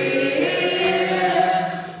clear.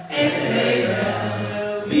 S-A-L-V-A-T-I-O-N.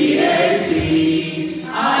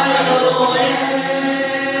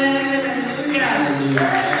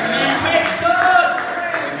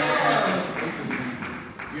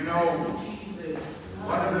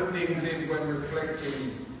 When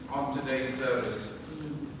reflecting on today's service,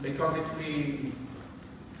 because it's been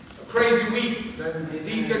a crazy week, and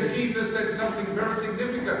Deacon Keith has said something very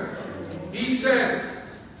significant. He says,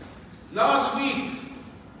 last week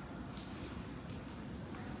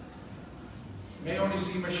may only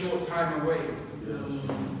seem a short time away,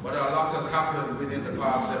 but a lot has happened within the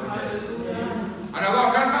past 7 days. And a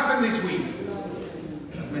lot has happened this week.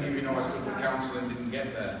 As many of you know, I stood for council and didn't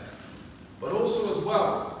get there. But also as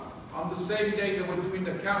well, on the same day that we're doing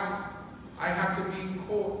the count, I had to be in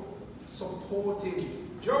court supporting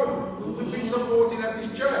Joe, who we've been supporting at this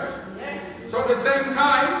church. Yes. So at the same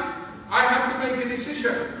time, I had to make a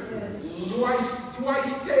decision. Yes. Do I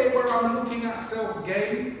stay where I'm looking at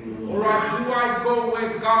self-gain, or do I go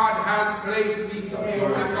where God has placed me to be, or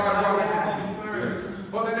where God wants me to be?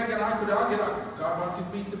 But then again, I could argue that God wanted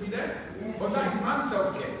me to be there. But that is man's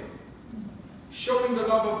self-gain. Showing the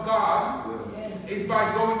love of God is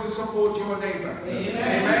by going to support your neighbor.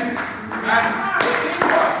 Amen. And the thing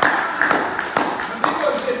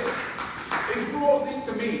was this. It brought this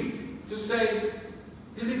to me to say,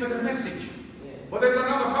 deliver the message. But there's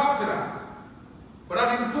another part to that. But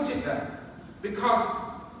I didn't put it there. Because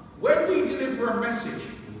when we deliver a message,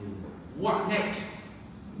 what next?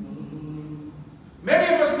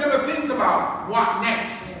 Many of us never think about what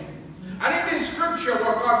next. And in this scripture,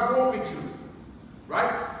 what God brought me to,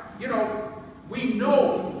 right? You know, we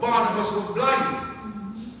know Barnabas was blind.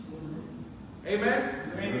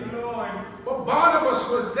 Amen? Praise the Lord. But Barnabas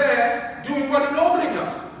was there doing what he normally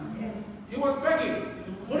does. Yes. He was begging.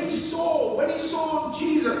 When he saw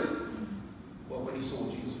Jesus, well, when he saw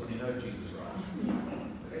Jesus, when he heard Jesus,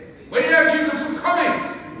 right? When he heard Jesus was coming,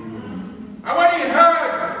 and when he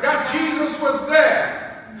heard that Jesus was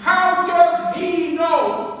there, how does he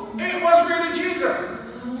know it was really Jesus?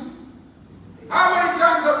 How many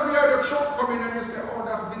times have we heard a truck coming and we say, oh,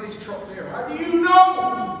 that's Billy's truck there? How do you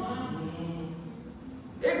know?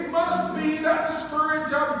 It must be that the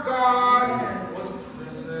Spirit of God was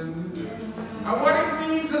present. And what it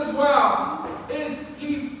means as well is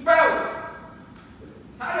he felt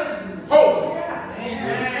hope.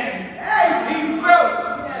 He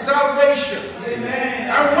felt salvation.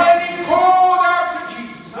 And when he called out to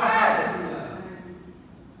Jesus, what happened?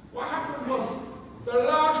 What happened was the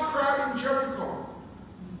large crowd in Jericho,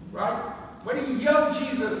 right? When he yelled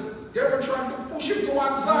Jesus, they were trying to push him to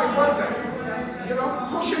one side, weren't they? You know,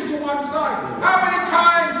 push him to one side. How many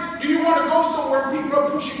times do you want to go somewhere and people are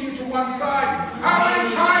pushing you to one side? How many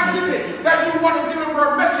times is it that you want to deliver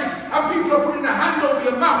a message and people are putting a hand over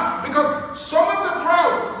your mouth? Because some of the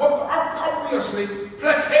crowd were obviously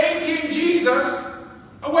placating Jesus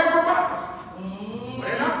away from Barnabas.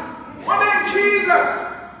 But then Jesus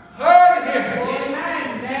heard him.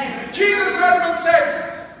 Jesus heard him and said,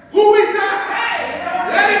 who is that?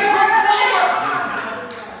 Let him come forward.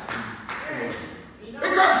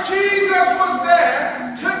 Because Jesus was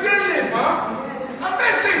there to deliver a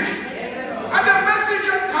message. And the message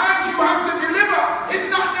at times you have to deliver is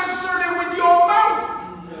not necessarily with your mouth.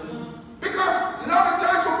 Because a lot of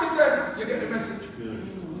times when we say, you get the message.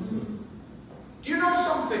 Do you know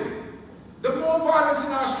something? The more violence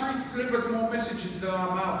in our streets delivers more messages than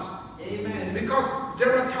our mouths. Amen. Because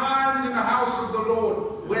there are times in the house of the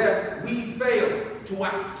Lord where we fail to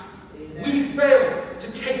act. Amen. We fail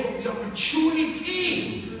to take up the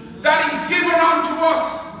opportunity that is given unto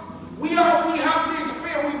us. We have this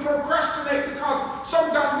fear, we procrastinate because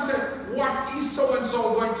sometimes we say, what is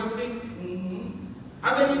so-and-so going to think?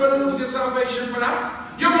 And then you're going to lose your salvation for that.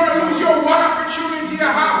 You're going to lose your one opportunity you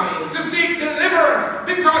have to seek deliverance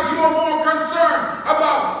because you're more concerned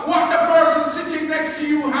about what the person sitting next to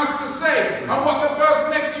you has to say and what the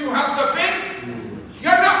person next to you has to think.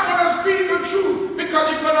 You're not going to speak the truth because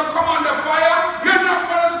you're going to come under fire. You're not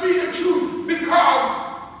going to speak the truth because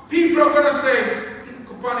people are going to say,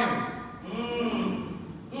 upon him.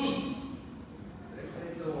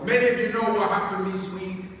 Many of you know what happened this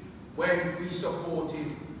week when we supported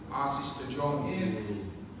our sister John. Yes.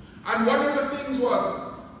 And one of the things was,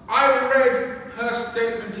 I read her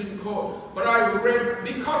statement in court, but I read,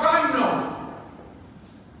 because I know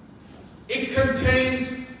it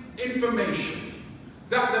contains information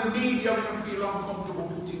that the media will feel uncomfortable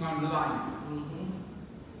putting online.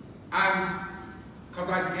 And because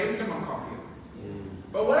I gave them a copy of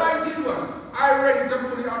it. But what I did was, I read it and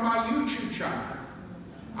put it on my YouTube channel.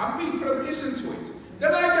 And people have listened to it.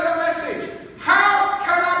 Then I get a message. How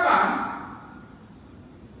can a man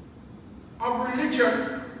of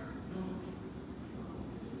religion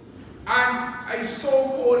and a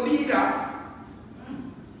so-called leader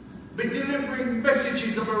be delivering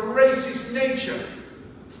messages of a racist nature?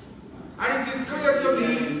 And it is clear to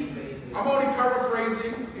me, I'm only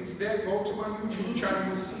paraphrasing, it's there, go to my YouTube channel,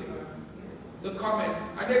 you'll see it. The comment,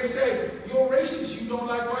 and they say, you're racist, you don't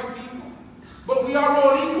like white people. But we are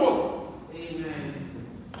all equal. Amen.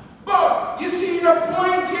 But, you see, the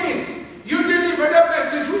point is, you deliver the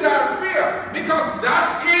message without fear, because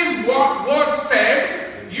that is what was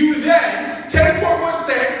said. You then take what was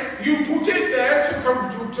said, you put it there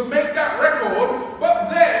to make that record, but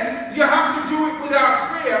then you have to do it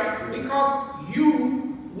without fear, because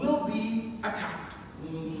you will be attacked.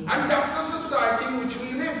 And that's the society in which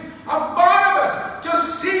we live. And Barnabas, to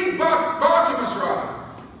seek, Bartimaeus rather,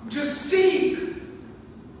 to seek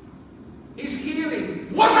his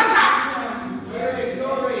healing, was attacked.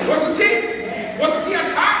 Wasn't he? Yes. Wasn't he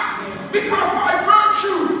attacked? Yes. Because by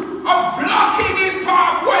virtue of blocking his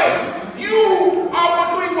pathway, you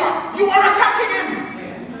are doing what? You are attacking him.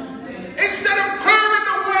 Yes. Instead of clearing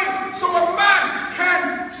the way so a man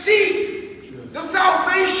can seek the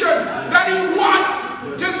salvation that he wants,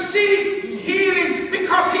 to seek healing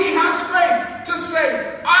because he has faith, to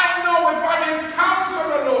say, I know if I encounter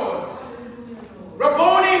the Lord,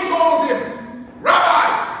 Rabboni calls him,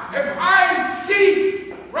 Rabbi, if I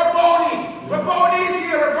seek Rabboni, Rabboni is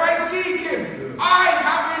here, if I seek him, I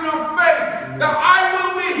have enough faith that I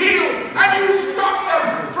will be healed, and you stop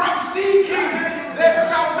them from seeking their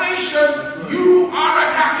salvation, you are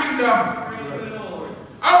attacking them.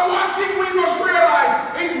 And one thing we must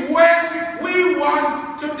realize is when we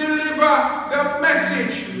want to deliver the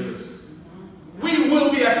message, we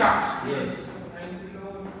will be attacked. Yes.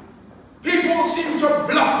 People seem to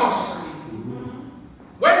block us.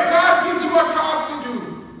 When God gives you a task to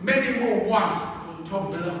do, many will want to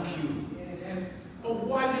block you. But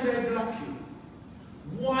why do they block you?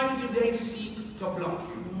 Why do they seek to block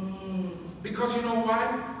you? Because you know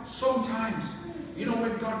why? Sometimes, you know,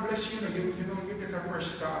 when God bless you, you get a fresh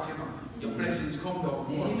start, you know, your blessings come down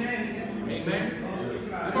more. Amen. Amen.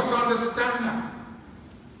 You must understand that.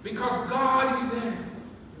 Because God is there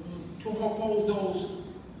to uphold those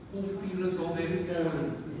who feel as though they're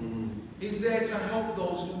falling. He's there to help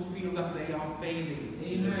those who feel that they are failing.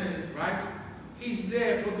 Amen. Right? He's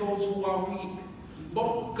there for those who are weak.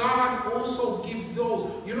 But God also gives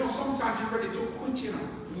those, you know, sometimes you're ready to quit, you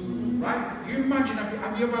know. Right? You imagine,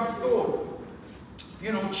 have you ever thought,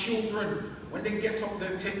 you know, children, when they get up,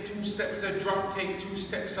 they take 2 steps, they drop, take 2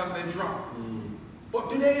 steps and they drop. But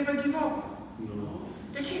do they ever give up? No.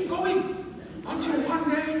 They keep going until one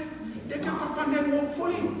day they get up and they walk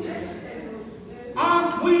fully. Yes.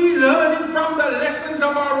 Aren't we learning from the lessons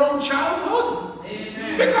of our own childhood?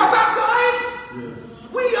 Amen. Because that's life. Yes.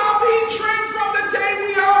 We are being trained from the day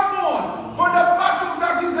we are born for the battle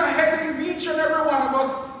that is ahead of each and every one of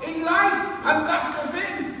us in life. And that's the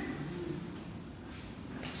thing.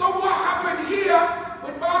 So what happened here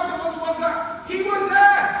with Bartimaeus was that he was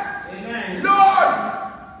there. Amen. Lord,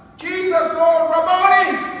 Jesus, Lord,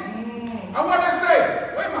 Rabboni. And what they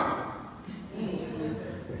say, wait a minute.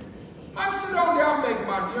 Man, sit down there and beg,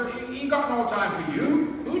 man. He ain't got no time for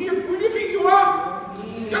you. Who do you think you are?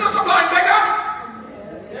 You're not some blind beggar.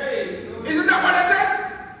 Isn't that what I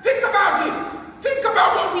said? Think about it. Think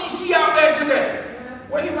about what we see out there today.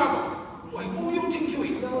 Where him go? Wait, who you think you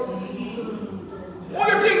is? Who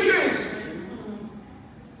you think you is?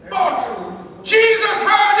 But Jesus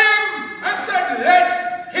heard him and said,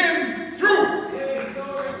 let him through.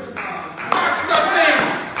 That's the thing.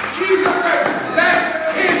 Jesus said, let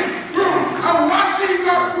him through. And once he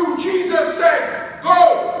got through, Jesus said,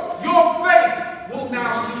 go, your faith will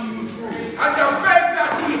now see you through. And the faith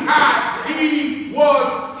that he had, he was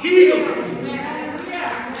healed.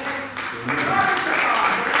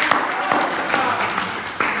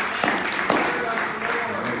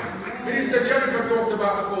 Minister Jennifer talked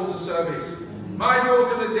about the call to service. My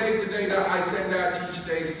thought of the day today that I send out each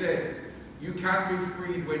day said, you can be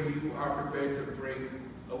freed when you are prepared to break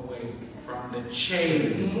away from the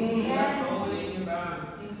chains. Amen.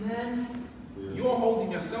 Amen. You're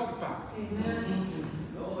holding yourself back. Amen.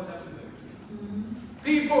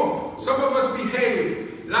 People, some of us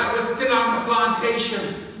behave like we're still on the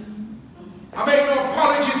plantation. I make no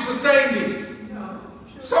apologies for saying this.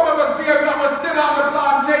 Some of us here that were still on the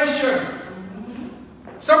plantation.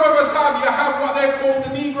 Some of us you have what they call the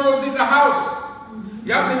Negroes in the house.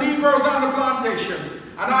 You have the Negroes on the plantation.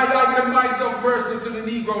 And I liken myself personally to the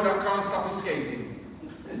Negro that can't stop escaping.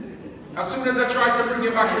 As soon as I try to bring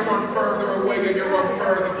you back, you run further away and you run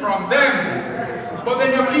further from them. But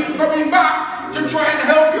then you keep coming back to try and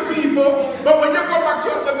help your people. But when you come back to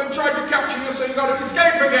help them, they try to capture you, so you got to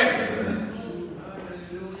escape again.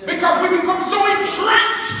 Because we become so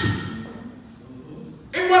entrenched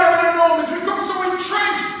in whatever the norm is. We become so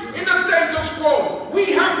entrenched in the status quo.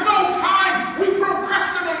 We have no time. We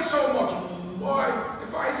procrastinate so much. Boy,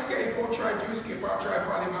 if I escape or try to escape or try to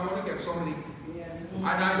find him, I'm going to get some leak. And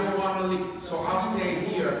I don't want to leak, so I'll stay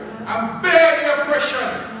here and bear the oppression.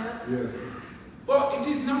 Yes. But it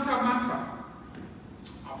is not a matter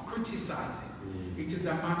of criticizing. It is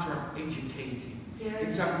a matter of educating.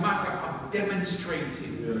 It's a matter of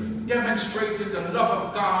demonstrating. Demonstrating the love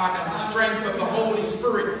of God and the strength of the Holy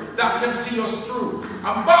Spirit that can see us through.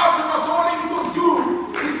 And Bartimaeus, all he could do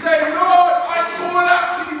is say, Lord, I call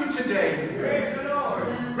out to you today. Praise the Lord.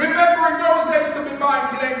 Remember in those days to be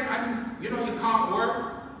mind blank, and you know you can't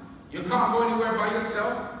work. You can't go anywhere by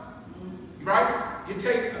yourself. Right? You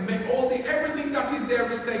take everything that is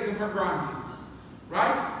there is taken for granted.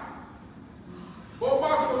 Right? Well,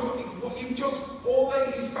 Bartimaeus, all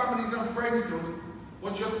his families and friends do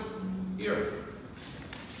was just, here.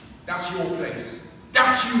 That's your place.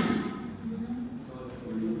 That's you.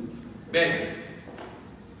 Ben,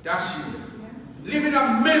 that's you. Living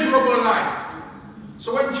a miserable life.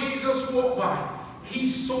 So when Jesus walked by, he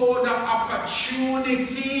saw the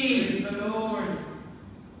opportunity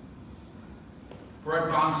for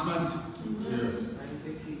advancement.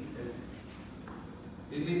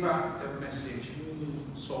 Deliver the message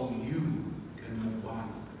so you can move on.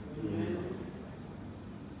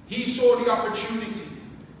 He saw the opportunity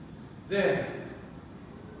there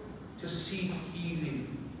to seek healing.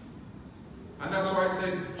 And that's why I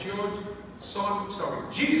said,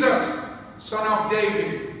 Jesus, son of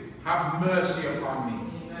David, have mercy upon me.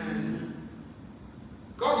 Amen.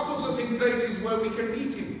 God puts us in places where we can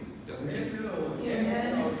meet him, doesn't he?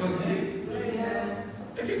 Yes. Doesn't he? Yes.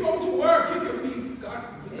 If you go to work, you can meet God.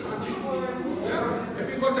 Yeah. If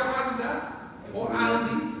you go to Asda or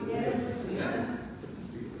Aldi, yeah.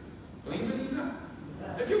 Don't you believe that?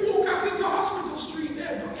 If you walk out into Hospital Street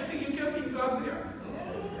there, don't you think you can meet God there?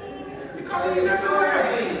 Because he's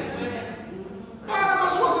everywhere.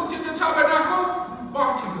 Barnabas wasn't in the tabernacle.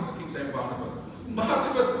 Bartimaeus, I keep saying Barnabas.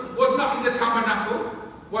 Bartimaeus was not in the tabernacle.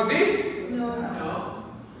 Was he? No.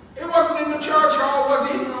 It wasn't in the church hall, was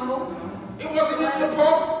he? No. It wasn't in the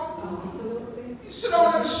pub. Absolutely. He stood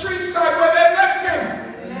on the street side where they left him.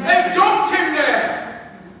 They dumped him there.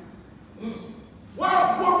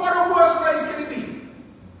 Well, what a worse place can it be?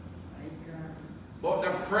 But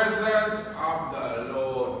the presence of the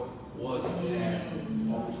Lord was there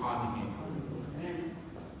upon him.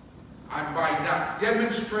 And by that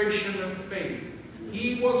demonstration of faith,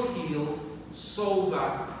 he was healed so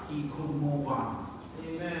that he could move on.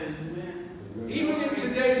 Amen. Even in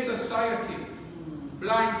today's society,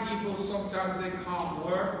 blind people, sometimes they can't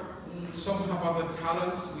work. Some have other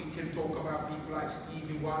talents. We can talk about people like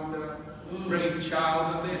Stevie Wonder, Ray Charles,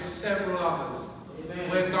 and there's several others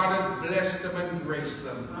where God has blessed them and graced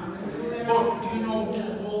them. But do you know who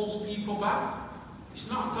holds people back? It's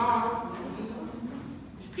not God.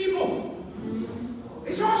 It's people.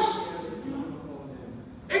 It's us.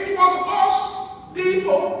 It was us,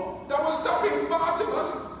 people, that were stopping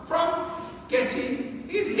Bartimaeus from getting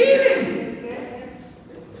his healing.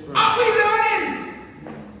 Are we learning?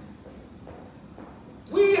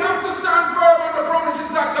 We have to stand firm on the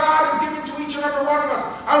promises that God has given to each and every one of us.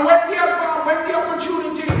 And when we have found, when the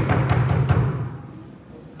opportunity,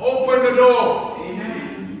 open the door.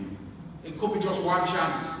 Amen. It could be just one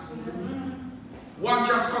chance. One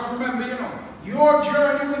chance, because remember, your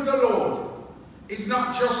journey with the Lord is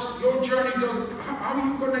not just, your journey doesn't, how are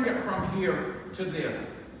you going to get from here to there?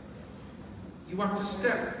 You have to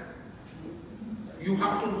step. You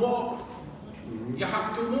have to walk. You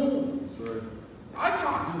have to move. Right. I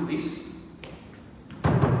can't do this.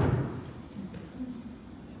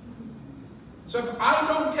 So if I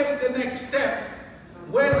don't take the next step,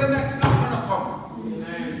 where's the next step going to come?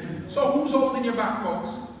 Amen. So who's holding you back,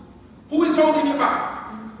 folks? Who is holding you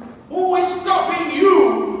back? Who is stopping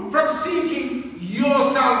you from seeking your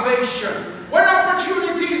salvation? When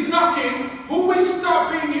opportunity is knocking, who is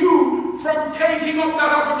stopping you from taking up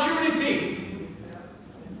that opportunity?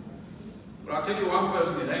 But I'll tell you one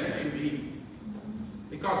person, it ain't me.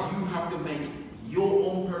 Because you have to make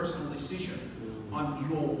your own personal decision on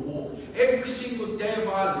your walk. Every single day of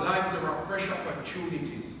our lives, there are fresh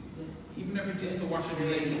opportunities. Even if it is to watch the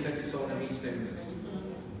latest episode of EastEnders.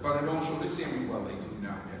 Because they don't show the same, well, they do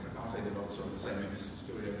now. Yes, I can't say they don't show the same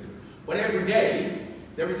episodes. But every day,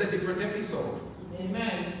 there is a different episode.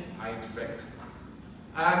 Amen. I expect.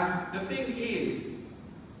 And the thing is,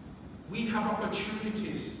 we have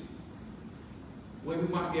opportunities where we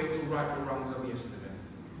might be able to right the wrongs of yesterday.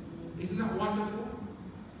 Isn't that wonderful?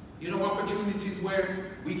 You know, opportunities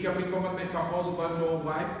where we can become a better husband or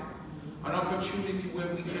wife, an opportunity where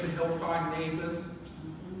we can help our neighbors,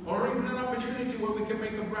 or even an opportunity where we can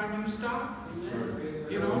make a brand new start.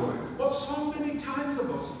 You know, but so many times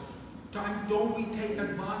don't we take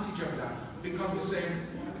advantage of that because we're saying,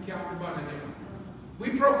 well, we can't be bothered anymore. We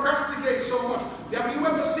procrastinate so much. Have you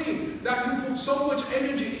ever seen that you put so much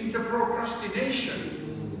energy into procrastination,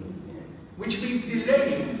 which means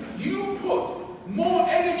delaying? You put more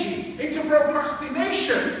energy into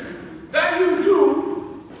procrastination than you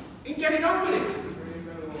do in getting on with it.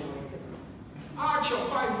 Archer,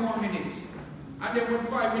 5 more minutes. And then when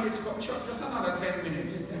 5 minutes got short, just another 10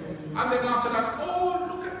 minutes. And then after that, oh,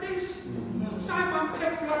 look at this. Simon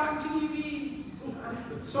Templar on TV.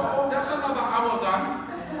 So that's another hour gone.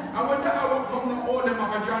 And when the hour comes, all them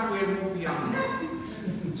have a John Wayne movie on.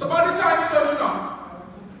 So by the time you don't know,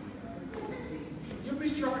 you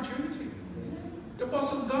missed your opportunity. The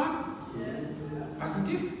bus is gone. Hasn't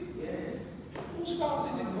it? Yes. Whose fault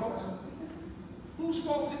is it, folks? Whose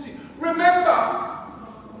fault is it? Remember,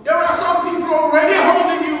 there are some people already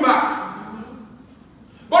holding you back.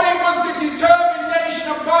 But it was the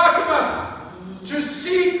determination of Bartimaeus to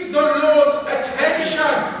seek the Lord's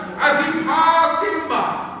attention as he passed him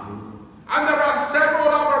by. And there are several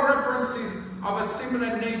other references of a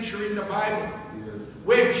similar nature in the Bible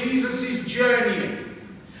where Jesus is journeying.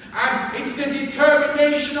 And it's the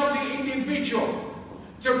determination of the individual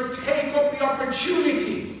to take up the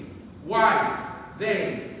opportunity. Why?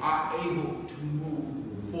 They are able to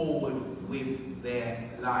move forward with their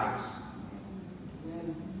lives.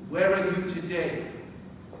 Where are you today?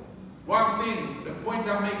 One thing, the point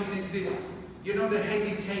I'm making is this. You know, the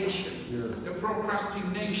hesitation, the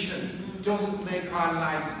procrastination doesn't make our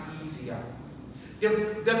lives easier. The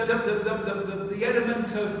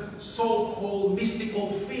element of so-called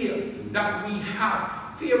mystical fear that we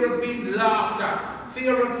have, fear of being laughed at,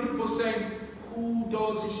 fear of people saying, who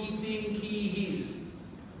does he think he is?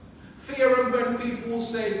 Fear of when people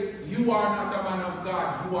say, you are not a man of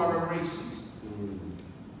God, you are a racist.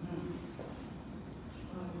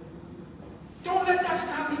 Don't let that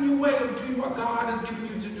stand in your way of doing what God has given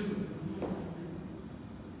you to do.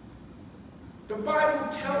 The Bible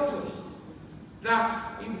tells us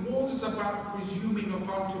that it warns us about presuming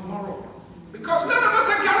upon tomorrow. Because none of us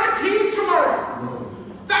are guaranteed tomorrow.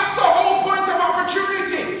 That's the whole point of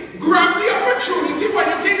opportunity. Grab the opportunity when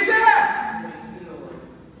it is there.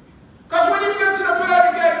 Because when you get to the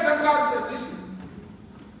pearly gates and God said, listen,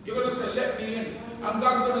 you're going to say, let me in. And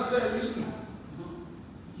God's going to say, listen,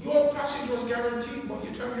 your passage was guaranteed, but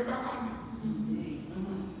you turned your back on me.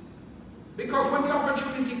 Because when the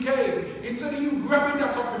opportunity came, instead of you grabbing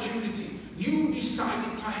that opportunity, you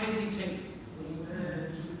decided to hesitate.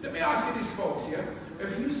 Let me ask you this, folks, yeah?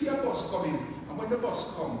 If you see a bus coming, and when the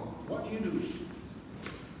bus comes, what do?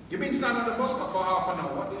 You've been standing at the bus stop for half an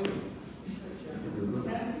hour, what do?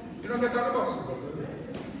 You don't get on the bus?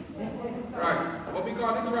 Right, but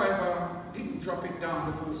because the driver didn't drop it down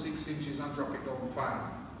the full 6 inches and drop it down 5,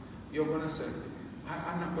 you're going to say,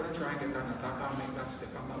 I'm not going to try and get on that, I can't make that step,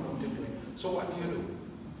 I'm not going to do it. So what do you do?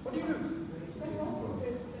 What do you do?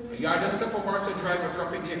 You either step up or say, driver,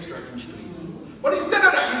 drop in the extra inch, please. But instead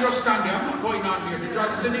of that, you just stand there, I'm not going on here. The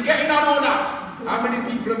driver said, you're getting on or not? How many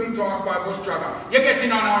people have been tossed by a bus driver? You're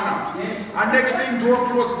getting on or not? Yes. And next thing, door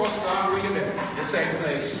closed, bus gone, where you there? The same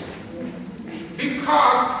place.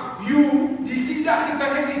 Because you see that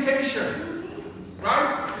little hesitation,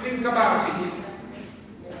 right? Think about it.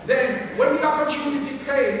 Then, when the opportunity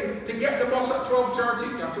came to get the bus at 12:30,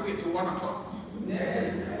 you have to wait till 1 o'clock.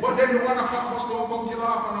 Yes. But then the 1 o'clock bus don't come till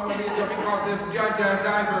half an hour later because they've got their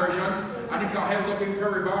diversions and it got held up in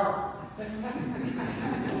Perry Bar.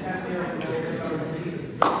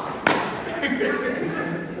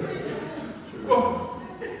 Well,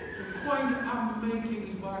 the point I'm making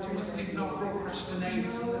is Bartimaeus did not procrastinate.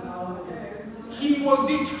 He was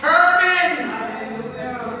determined.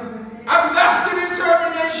 And that's the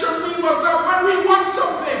determination we must have. When we want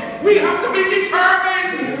something, we have to be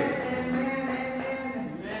determined.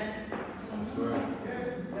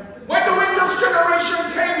 When the Windows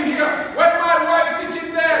generation came here, when my wife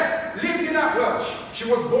sitting there lived in that, well, she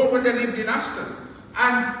was born when they lived in Aston.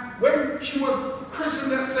 And when she was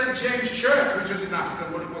christened at St. James Church, which was in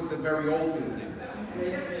Aston, but it was the very old building.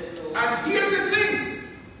 And here's the thing.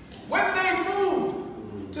 When they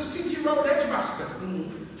moved to City Road,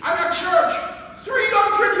 Edgbaston, and a church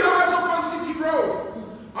 300 yards up on City Road,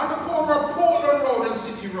 on the corner of Portland Road and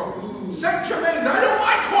City Road, St. Germain's, I don't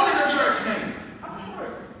mind calling a church name. Of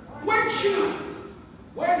course.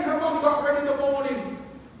 When her mom got ready in the morning,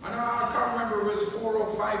 and I can't remember, it was 4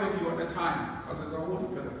 or 5 of you at the time. I said, I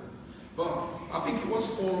wouldn't put it. But I think it was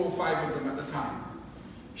 4 or 5 of them at the time.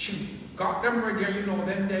 She got them ready, you know,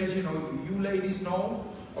 them days, you know, you ladies know,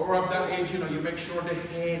 or of that age, you know, you make sure the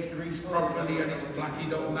hair is greased properly and it's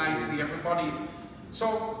plaited up nicely, everybody.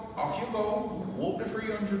 So off you go, walk the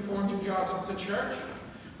 300, 400 yards up to church.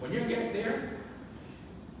 When you get there,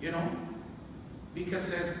 you know, Vika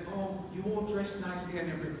says, oh, you all dress nicely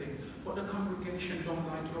and everything, but the congregation don't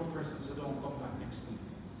like your presence, so don't come back next week.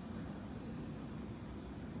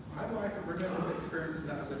 My wife remembers experiences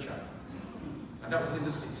that as a child, and that was in the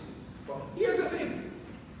 60s. But here's the thing.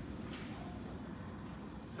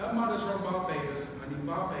 Her mother's from Barbados, and in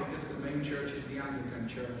Barbados the main church is the Anglican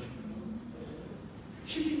church.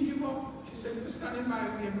 She didn't give up. She said, if you stand in my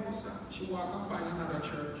way, no sir. She walked and find another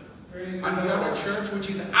church. And the other church, which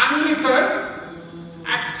is Anglican,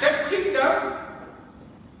 accepting them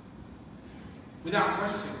without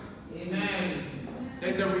question. Amen.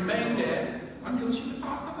 Then they remained there until she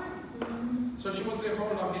passed away. So she was there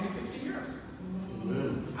for nearly 50 years.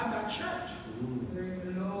 At that church.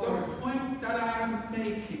 The point that I am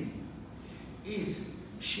making is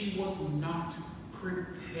she was not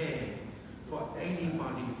prepared for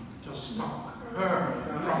anybody to stop her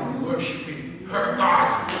from worshiping her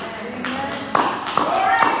God.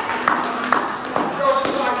 Just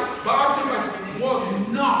like Bartimaeus was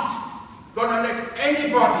not going to let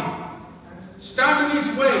anybody stand in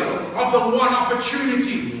his way of the one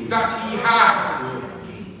opportunity that he had.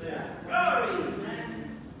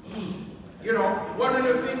 You know, one of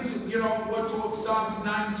the things, you know, we're taught Psalms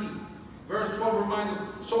 90, verse 12 reminds us,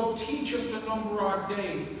 so teach us to number our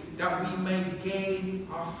days, that we may gain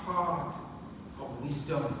a heart of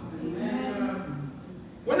wisdom. Amen.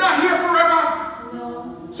 We're not here forever.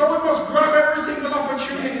 No. So we must grab every single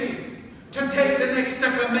opportunity to take the next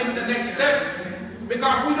step and make the next step.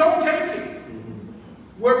 Because if we don't take it,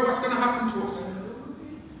 what's going to happen to us?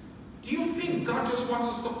 Do you think God just wants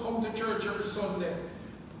us to come to church every Sunday,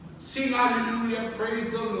 sing hallelujah,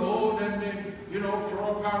 praise the Lord, and then, you know,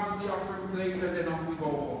 throw a pound in the offering plate, and then off we go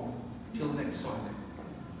home till next Sunday?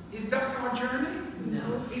 Is that our journey?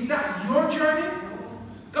 No. Is that your journey?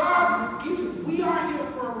 God gives, we are here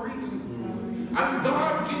for a reason. And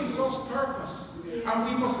God gives us purpose. And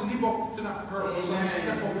we must live up to that purpose and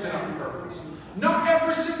step up to that purpose. Not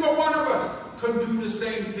every single one of us can do the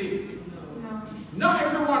same thing. Not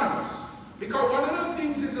every one of us. Because one of the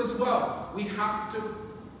things is as well, we have to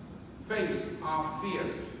face our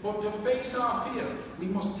fears. But to face our fears, we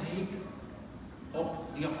must take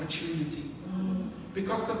up the opportunity.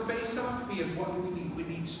 Because to face our fears, what do we need? We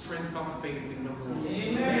need strength of faith in the Lord.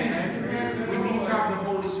 Amen. Amen. We need to have the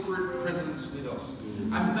Holy Spirit presence with us.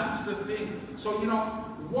 And that's the thing. So, you know,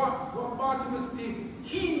 what Bartimaeus did,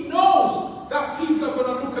 he knows that people are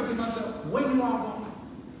going to look at him and say, where you are going?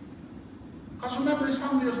 Because remember, his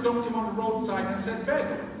family just dumped him on the roadside and said, beg.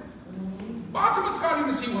 Bartimaeus can't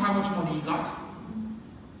even see how much money he got.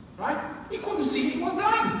 Right? He couldn't see it, he was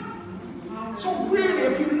blind. So really,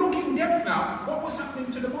 if you look in depth now, what was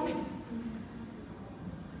happening to the money?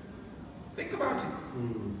 Think about it.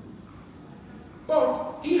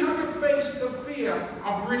 But he had to face the fear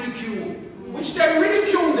of ridicule, which they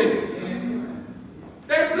ridiculed him.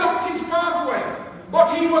 They blocked his pathway. But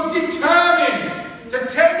he was determined to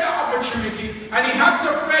take the opportunity, and he had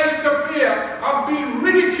to face the fear of being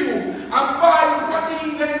ridiculed. And by what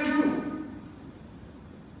did he then do?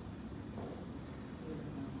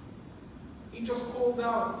 He just called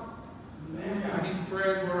out, and his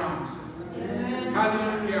prayers were answered.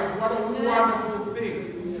 Hallelujah. What a wonderful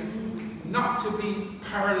thing not to be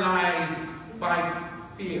paralyzed by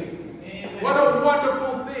fear. What a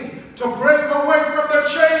wonderful thing to break away from the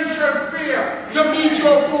chains of fear to meet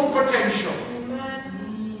your full potential.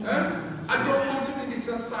 I don't want to do this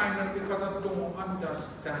assignment because I don't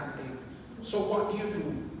understand it. So what do?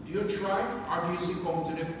 Do you try, or do you succumb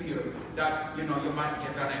to the fear that, you know, you might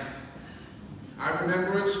get an F? I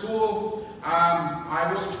remember at school,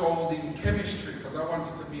 I was told in chemistry, because I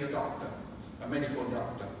wanted to be a doctor, a medical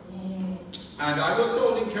doctor. And I was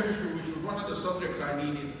told in chemistry, which was one of the subjects I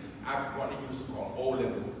needed at what they used to call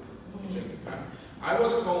O-level. I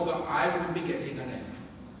was told that I would be getting an F.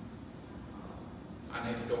 An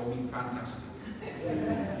F don't mean fantastic.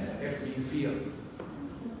 F mean feel.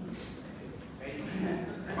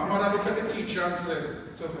 My mother looked at the teacher and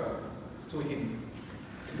said to him,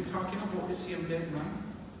 are you talking about the same Desmond?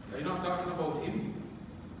 Are you not talking about him?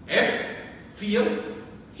 F, feel.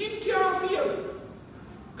 Him can't feel.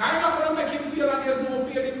 Because you're not going to make him feel and there's no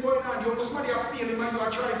feeling going on. You must somebody are feeling and you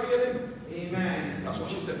are trying feeling. Amen. That's what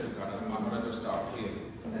she said to God as my mother just started playing.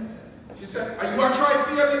 She said, are you are trying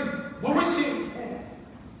feeling? Will we sing?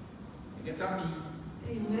 You get that me?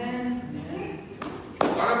 Amen.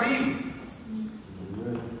 Gotta be.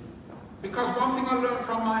 Because one thing I learned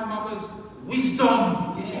from my mother's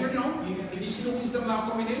wisdom. You hear, can you see the wisdom now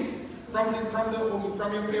coming in? From your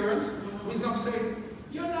parents? Wisdom saying,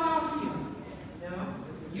 you now feel.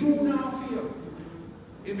 You now feel.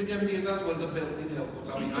 Even them days as well, the belt didn't help.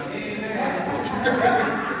 But I mean,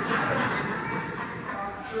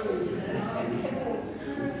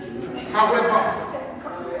 however,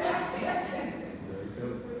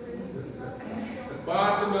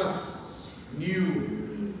 Bartimaeus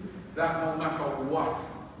knew that no matter what,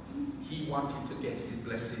 he wanted to get his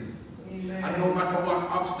blessing. Amen. And no matter what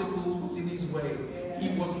obstacles was in his way, he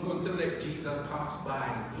wasn't going to let Jesus pass by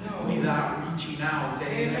without reaching out.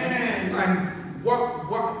 Amen. And what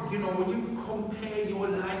when you compare your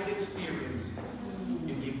life experiences,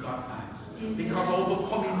 you give God thanks. Because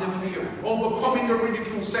overcoming the fear, overcoming the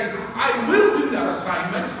ridicule, saying, I will do that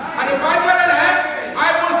assignment, and if I get an F,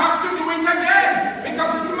 I will have to do it again.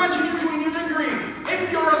 Because imagine you doing your degree.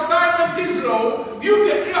 If your assignment is low, you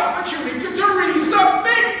get the opportunity to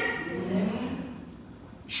resubmit.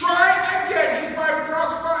 Try again. If I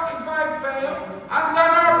prosper, if I fail, I'm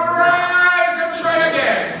going to rise and try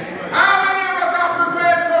again. How many of us are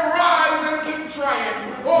prepared to rise and keep trying?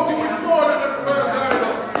 Or do we fall at the first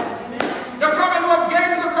hurdle? The Commonwealth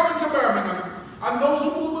Games are coming to Birmingham. And those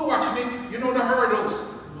who will be watching it, you know the hurdles.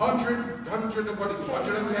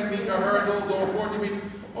 110 meter hurdles or 40 meter.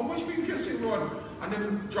 On which people you see run and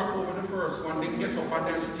then drop over the first one, they get up and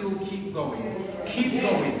they still keep going. Keep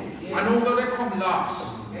going. And although they come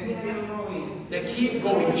last, they keep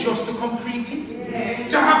going just to complete it.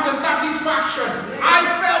 To have the satisfaction. I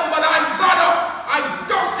fell, but I got up. I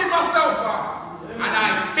dusted myself off. And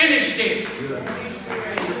I finished it.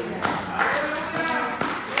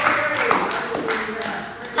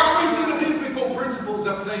 Can't we see the biblical principles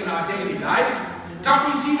at play in our daily lives? Can't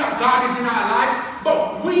we see that God is in our lives?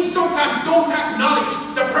 But we sometimes don't acknowledge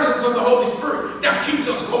the presence of the Holy Spirit that keeps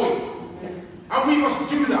us going. And we must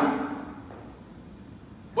do that.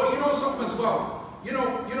 But you know something as well. You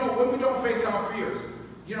know, when we don't face our fears,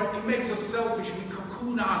 it makes us selfish. We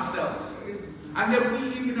cocoon ourselves. And then we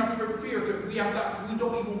even have fear that we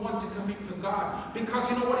don't even want to commit to God. Because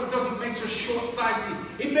you know what it does? It makes us short-sighted.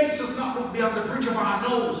 It makes us not look beyond the bridge of our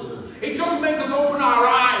nose. It doesn't make us open our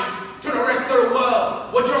eyes to the rest of the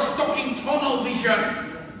world. We're just stuck in tunnel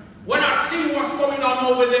vision. We're not seeing what's going on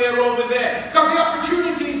over there. Because the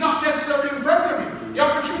opportunity is not necessarily in front of me. The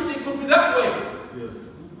opportunity could be that way. Yes.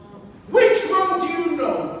 Which road do you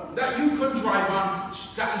know that you can drive on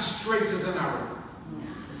that is straight as an arrow?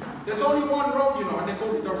 There's only one road, and they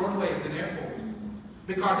call it the runway at an airport.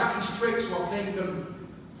 Because that is straight, so a plane can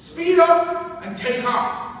speed up and take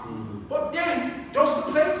off. But then, does the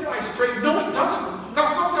plane fly straight? No, it doesn't.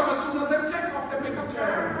 Because sometimes as soon as they take off, they make a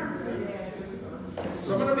turn.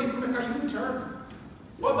 Some of them even make a U-turn.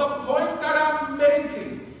 But the point that I'm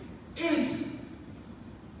making is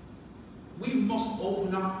we must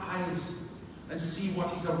open our eyes and see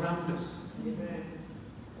what is around us. Amen.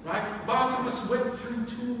 Right? Bartimaeus went through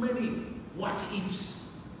too many what-ifs.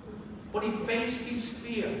 But he faced his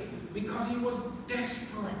fear because he was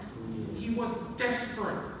desperate. He was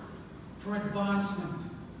desperate for advancement.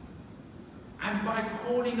 And by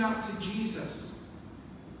calling out to Jesus,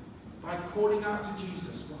 what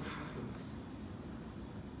happens?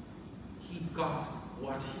 He got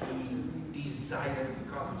what he desired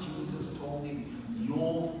because Jesus told him,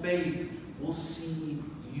 your faith will see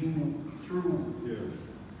you through. Yes.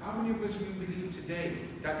 How many of us do you believe today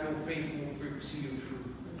that your faith will see you through?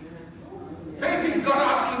 Faith is God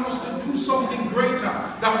asking us to do something greater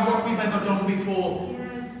than what we've ever done before.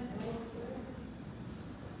 Yes.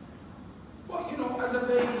 Well, as a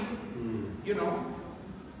baby, your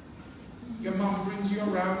mom brings you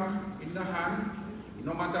around in the hand.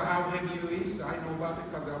 No matter how heavy you is, I know about it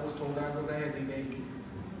because I was told I was a heavy baby.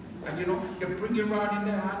 And they bring you around in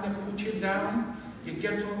their hand, they put you down, you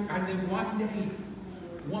get to, and then one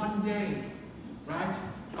day, right,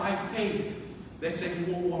 by faith, they say you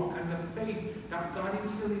will walk, and the faith that God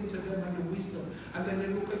instilled into them and the wisdom, and then they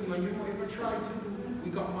look at you and ever try to do. We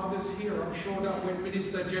got mothers here, I'm sure that when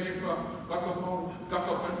Minister Jennifer got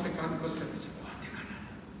up and took on the step, they said, oh, take another,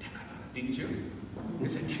 didn't you? They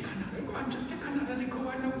said, take another, go and just take another little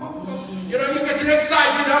one, no you're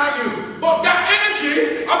excited, aren't you? But that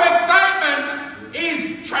energy of excitement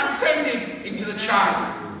is transcending into the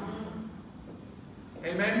child.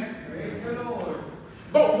 Amen? Praise the Lord.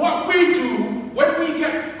 But what we do when we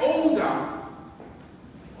get older,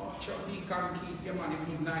 can't keep your money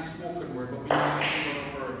with nice spoken word, but we don't have to go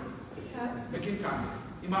for making time.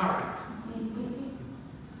 Am I right?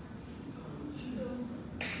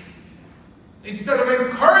 Instead of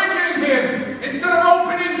encouraging him, instead of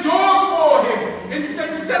opening doors for him,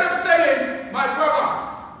 instead of saying, my brother,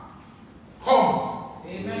 come.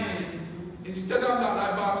 Amen. Instead of that,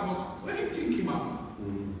 like Bartimaeus, where do you think him up?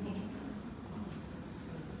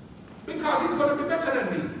 Because he's going to be better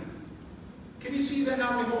than me. Can you see that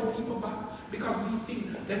now we hold people back? Because we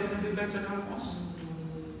think they're going to be better than us.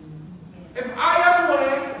 If I am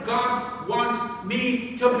where God wants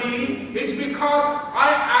me to be, it's because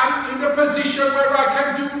I am in a position where I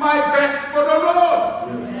can do my best for the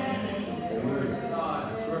Lord.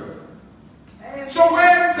 So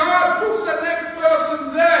when God puts the next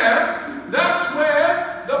person there, that's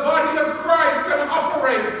where the body of Christ can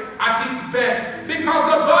operate at its best.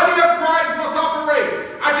 Because the body of Christ must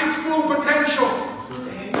operate at its full potential.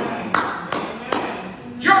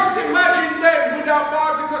 Just imagine then, without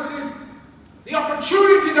Bartimaeus, the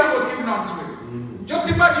opportunity that was given unto him. Just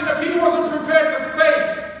imagine if he wasn't prepared to face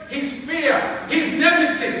his fear, his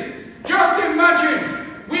nemesis. Just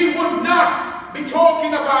imagine, we would not be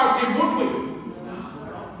talking about him, would we?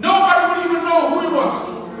 Nobody would even know who he was.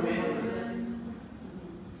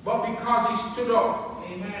 But because he stood up,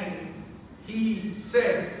 he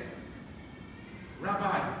said,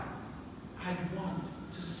 Rabbi, I want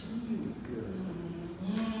to see you.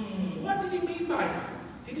 What did he mean by that?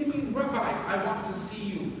 Did he mean, Rabbi, I want to see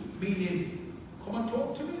you, meaning, come and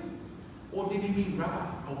talk to me? Or did he mean, Rabbi,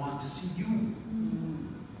 I want to see you?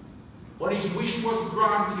 But his wish was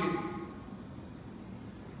granted.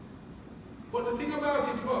 But the thing about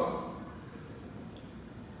it was,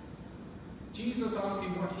 Jesus asked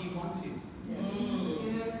him what he wanted.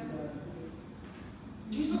 Yes.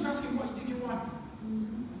 Jesus asked him, what did you want?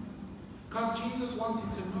 Because Jesus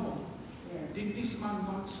wanted to know, did this man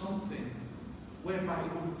want something whereby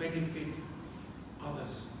it would benefit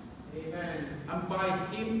others? Amen. And by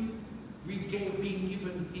him being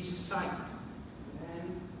given his sight,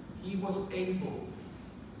 he was able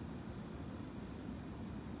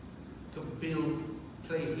to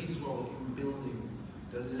play his role in building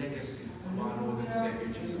the legacy of our Lord and Savior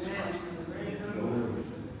Jesus Christ.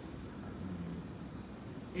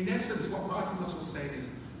 In essence, what Bartimaeus was saying is,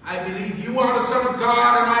 I believe you are the Son of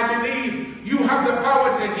God, and I believe you have the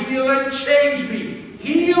power to heal and change me.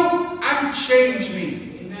 Heal and change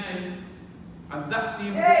me. Amen. And that's the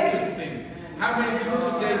important thing. How many of you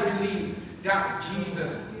today believe that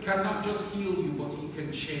Jesus cannot just heal you, but he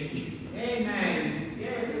can change you? Amen.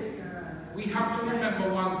 Yes. We have to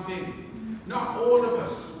remember one thing. Not all of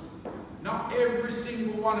us, not every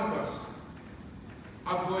single one of us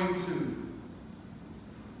are going to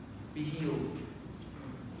be healed.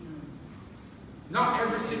 Not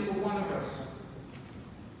every single one of us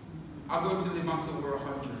are going to live until we're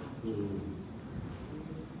 100.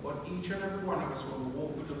 But each and every one of us will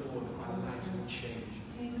walk with the Lord and our lives will change.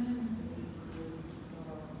 Amen.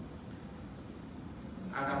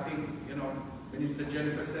 And I think, Minister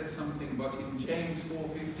Jennifer said something, but in James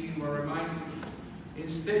 4:15 we're reminded,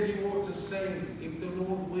 instead you ought to say, if the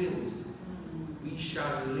Lord wills, we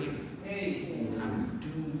shall live and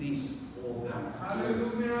do this or that.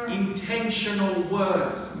 Hallelujah. Intentional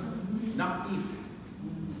words, not if,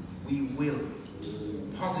 we will.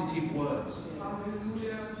 Positive words.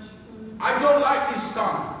 Hallelujah. I don't like this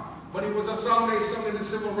song, but it was a song they sung in the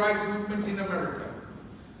civil rights movement in America.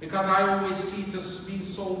 Because I always see it as being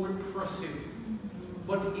so repressive.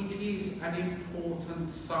 But it is an important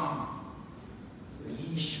song.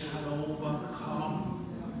 We shall overcome.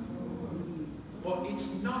 But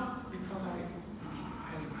it's not because I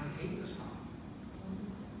hate the song.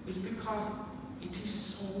 It's because it is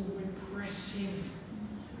so repressive.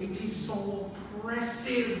 It is so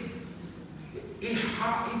oppressive. It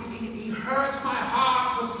hurts my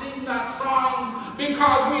heart to sing that song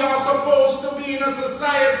because we are supposed to be in a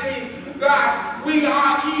society that we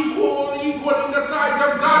are equal in the sight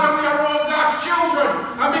of God, and we are all God's children.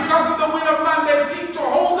 And because of the will of man, they seek to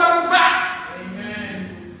hold us back.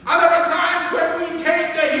 Amen. And there are times when we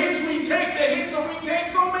take the hits, and we take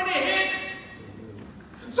so many hits.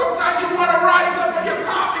 Sometimes you want to rise up, but you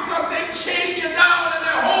can't because they chain you down and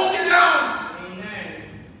they hold you down.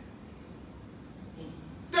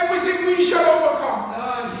 Then we sing, we shall overcome.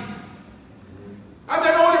 And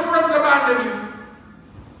then all your friends abandon you.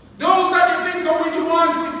 Those that you think are with you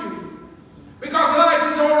aren't with you. Because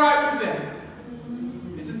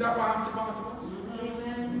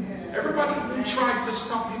enemy tried to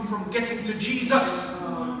stop him from getting to Jesus.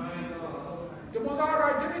 It was all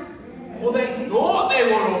right, didn't it? Or they thought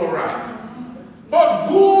they were all right. But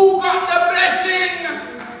who got the blessing?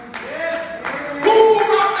 Who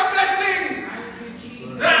got the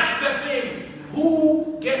blessing? That's the thing.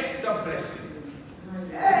 Who gets the blessing?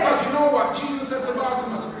 Because you know what? Jesus said to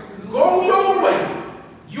Bartimaeus, go your way.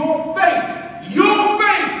 Your faith, your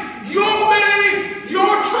belief,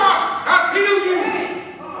 your trust has healed you.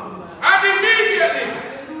 And immediately,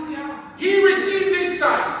 he received his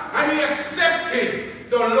sight and he accepted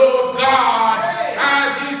the Lord God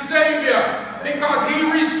as his Savior because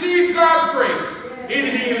he received God's grace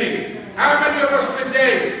in healing. How many of us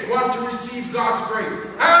today want to receive God's grace?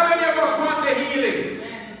 How many of us want the healing?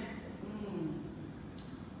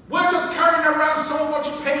 We're just carrying around so much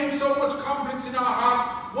pain, so much conflict in our hearts.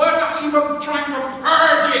 We're not even trying to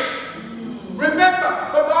purge it. Remember,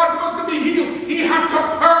 for Bartimaeus to be healed, he had to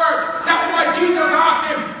purge. That's why Jesus asked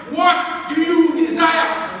him, what do you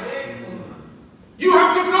desire? You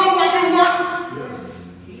have to know what you want.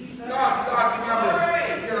 Lord, give me a blessing.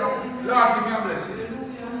 You know, Lord, give me a blessing.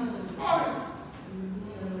 Oh,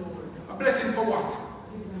 a blessing for what?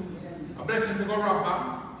 A blessing to go rob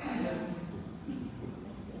back?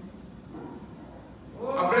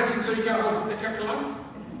 A blessing so you can open the kettle on?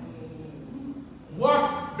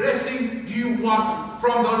 What blessing do you want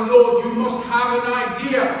from the Lord? You must have an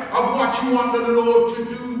idea of what you want the Lord to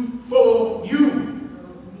do for you.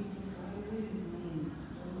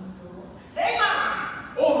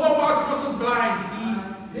 Although Bartimaeus was blind,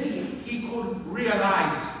 he could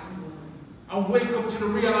realize and wake up to the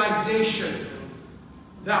realization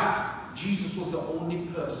that Jesus was the only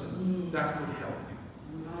person that could help him.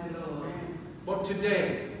 But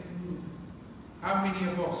today, how many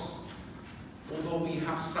of us, although we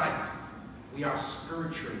have sight, we are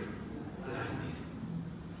spiritually blinded?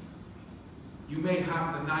 You may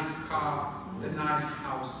have the nice car, the nice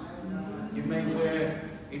house. You may wear,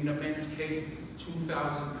 in the men's case,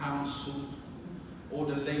 £2,000 suit. Or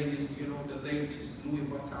the ladies, you know, the latest Louis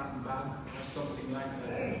Vuitton bag or something like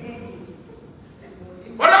that.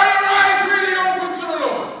 But are your eyes really open to the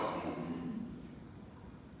Lord?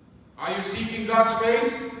 Are you seeking God's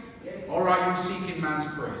face? Yes. Or are you seeking man's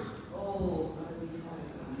praise? Oh,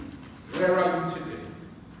 where are you today?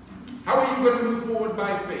 How are you going to move forward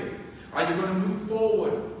by faith? Are you going to move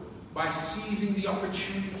forward by seizing the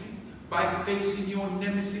opportunity? By facing your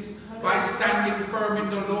nemesis? By standing firm in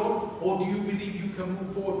the Lord? Or do you believe you can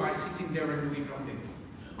move forward by sitting there and doing nothing?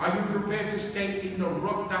 Are you prepared to stay in the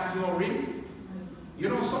rut that you're in? You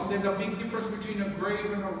know something, there's a big difference between a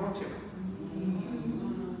grave and a rut.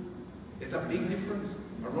 There's a big difference.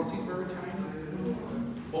 A rut is very tiny.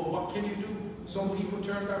 But what can you do? Some people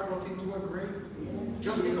turn that rut into a grave.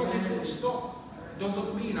 Just because your foot stuck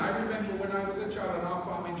doesn't mean. I remember when I was a child on our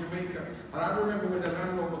farm in Jamaica, and I remember when the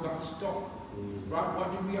Land Rover got stuck. Right?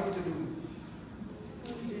 What did we have to do?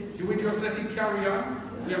 Do we just let it carry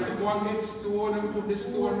on? We have to go and get stone and put the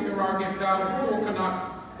stone near our get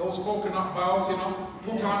coconut, those coconut boughs, you know,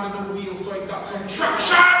 put on the wheel so it got some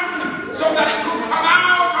traction, so that it could come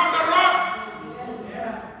out of the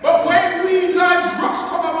rut. But when life's ruts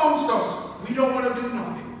come amongst us, we don't want to do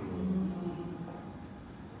nothing.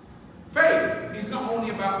 Faith is not only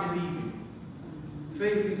about believing.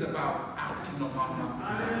 Faith is about acting upon that.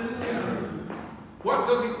 What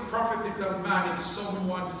does it profit a man if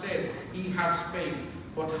someone says he has faith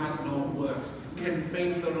but has no works? Can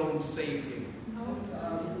faith alone save him?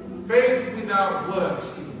 Faith without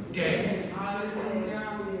works is dead.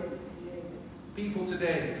 People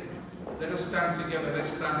today, let us stand together. Let's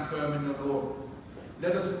stand firm in the Lord.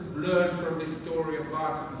 Let us learn from this story of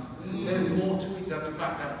Bartimaeus. There's more to it than the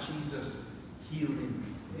fact that Jesus healed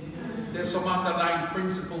him. There's some underlying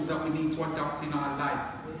principles that we need to adopt in our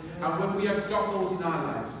life. And when we adopt those in our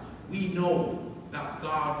lives, we know that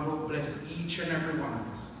God will bless each and every one of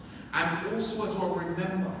us. And also as well,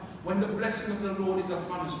 remember, when the blessing of the Lord is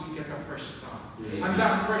upon us, we get a fresh start. And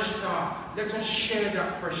that fresh start, let us share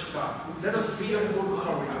that fresh start. Let us be of good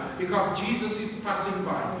courage, because Jesus is passing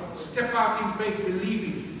by. Step out in faith,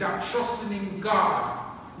 believing that trusting in God,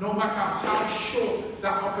 no matter how short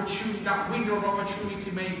that opportunity, that window of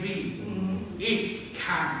opportunity may be, it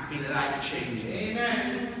can be life-changing.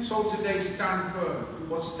 Amen. So today, stand firm.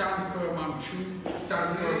 But stand firm on truth,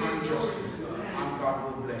 stand firm on justice, and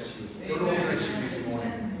God will bless you. The Lord bless you this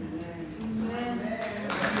morning. Amen.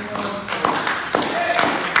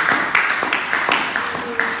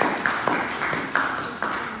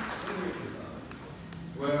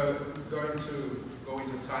 We're going to go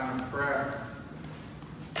into time of prayer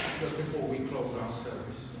just before we close our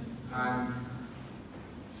service. And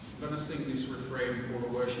I'm going to sing this refrain for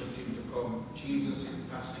the worship team to come. Jesus is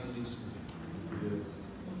passing this way. He's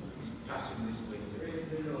passing this way today.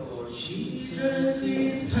 Jesus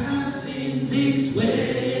is passing this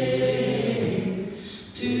way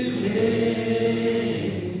today.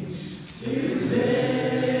 This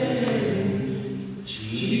way.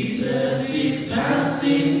 Jesus is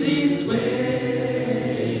passing this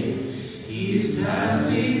way. He's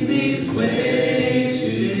passing this way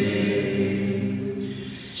today.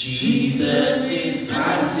 Jesus is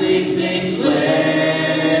passing this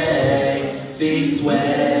way. This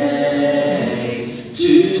way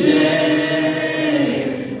today.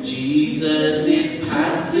 Jesus is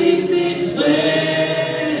passing this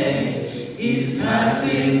way. He's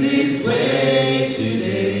passing this way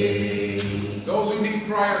today. Those who need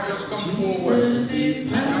prayer, just come forward. Jesus is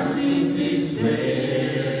passing this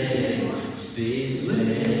way. This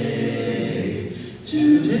way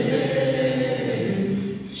today.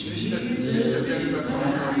 Jesus is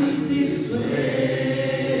passing this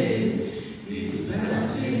way. He's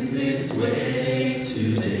passing this way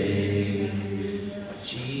today.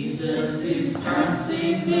 Jesus is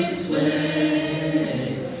passing this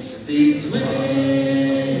way. This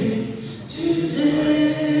way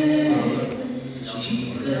today.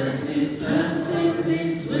 Jesus is passing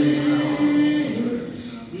this way.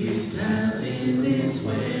 He's passing this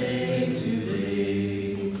way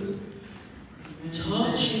today.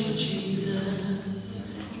 Touching Jesus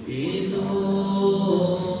is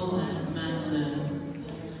all that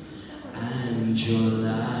matters, and your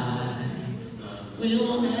life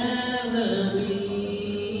will never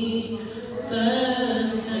be the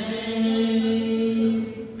same.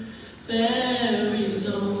 There is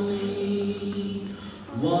only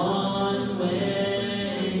one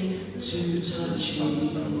way to touch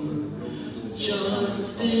Him.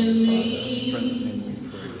 Just believe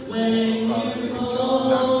when you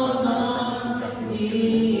call on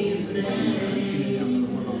His name.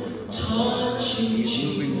 Touching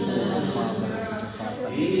Jesus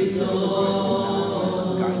is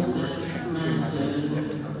all that matters,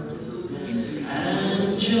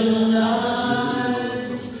 and your life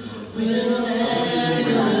will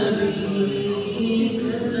never be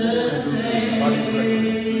the same.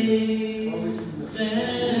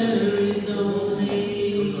 There is only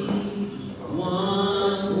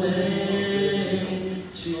one way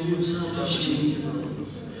to touch Him.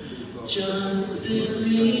 Just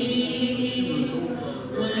believe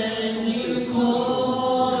when you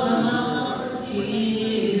call on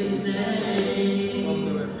His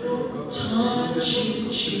name. Touching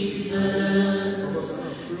Jesus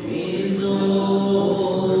is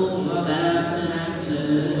all that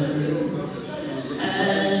matters,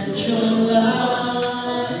 and your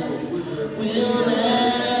life will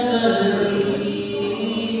never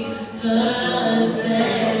be the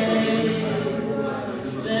same.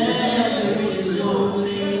 There is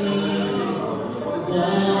only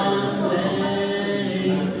one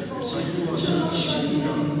way to touch Him.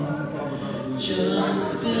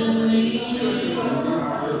 Just believe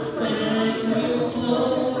when you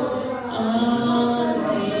call on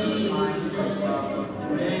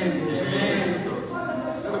His name.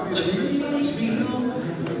 Change me,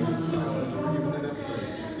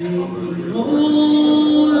 make me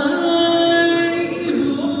more like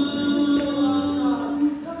you.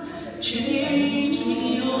 Change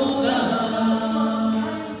me, oh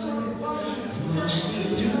God. Wash me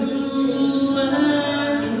through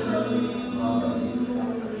and through.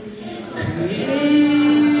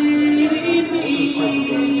 Create in me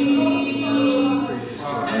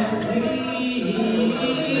a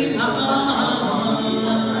clean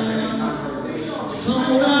heart, so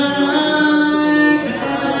that I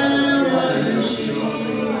can worship You.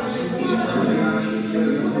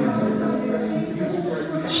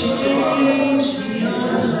 Change me, oh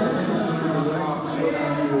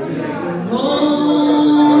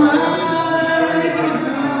more like You.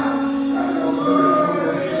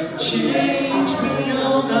 Change me,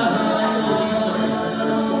 oh God.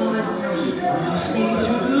 Wash me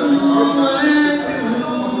through and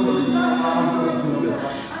through.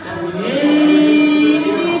 Create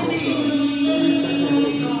in me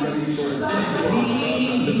a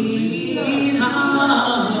clean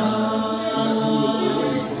heart,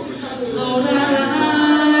 so that I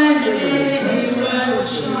may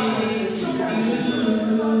worship You.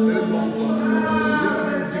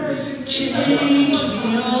 Change me,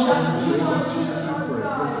 oh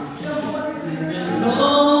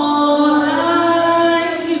Lord,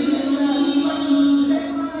 like You.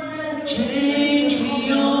 Change me,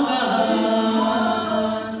 oh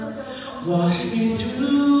God. Wash me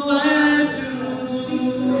through and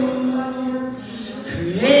through.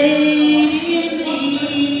 Create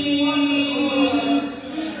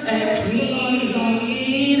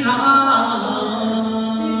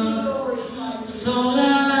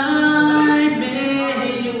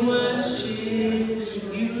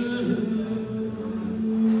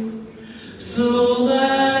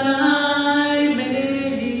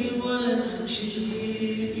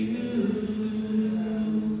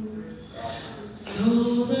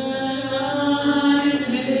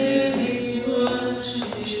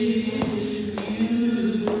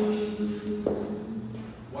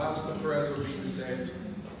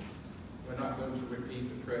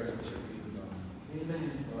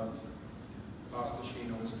Pastor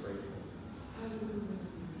Sheena was prayed for.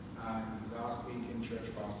 And last week in church,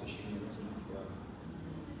 Pastor Sheena was not well.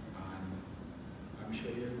 And I'm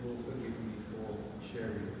sure you will forgive me for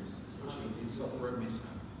sharing this, but she did suffer a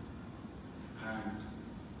mishap. And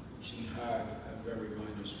she had a very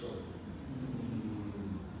minor stroke.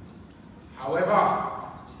 However,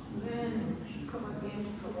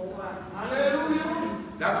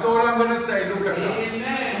 that's all I'm going to say. Look at her.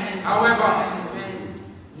 However,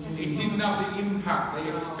 it didn't have the impact they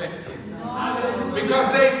expected. Because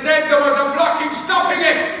they said there was a blockage stopping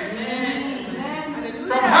it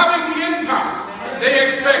from having the impact they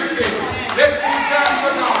expected. Let's give thanks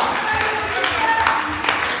for God.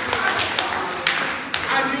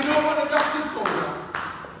 And you know what the doctors told her?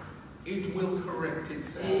 It will correct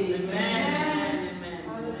itself.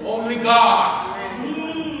 Only God.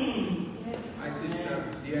 My sister,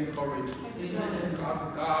 be encouraged. Because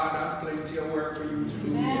God has plenty of work for you to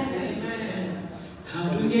do. How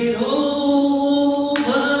to get over?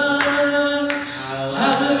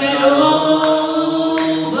 How to get over?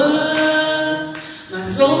 My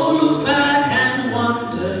soul looks back and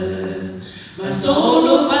wonders. My soul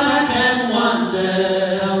looks back and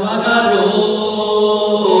wonders how I got over.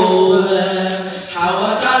 How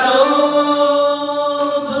I got over.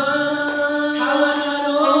 How I got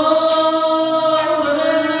over.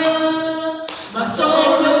 My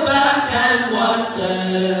soul looks back and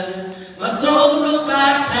wonders. My soul look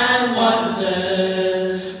back and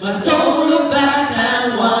wonder. My soul look back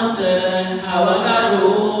and wonder how I got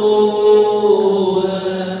over.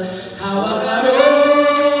 How I got over.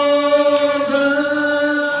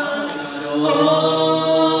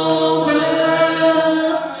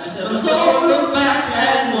 My soul look back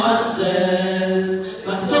and wonder.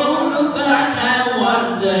 My soul look back and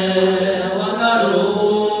wonder how I got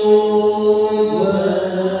over.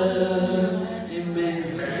 Amen.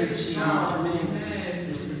 Blessed Jesus. Amen.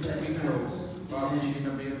 Pastor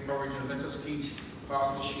Sheena, be encouraged, and let us keep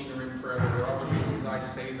Pastor Sheena in prayer. There are other reasons I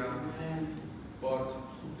say that, but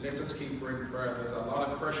let us keep her in prayer. There's a lot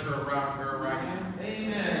of pressure around her right now.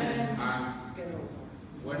 Amen. And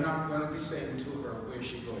we're not going to be saying to her, where's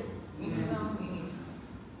she going?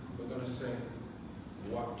 We're going to say,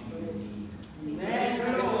 what do you need? Amen?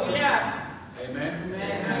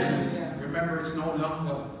 Amen. Remember, it's no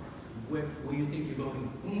longer where you think you're going.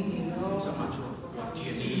 It's a matter of what do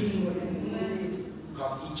you need?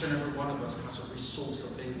 Because each and every one of us has a resource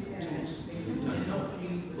available to us to help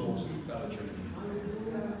those that are journeying.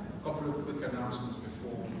 A couple of quick announcements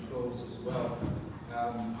before we close as well.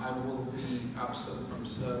 I will be absent from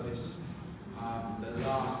service the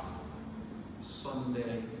last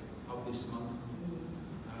Sunday of this month.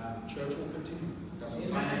 Church will continue. That's a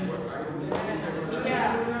sign of work. I don't need to be here for church.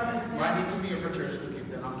 If I need to be here for church to keep,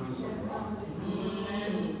 then I'm doing something wrong.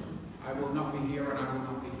 I will not be here, and I will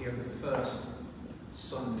not be here the first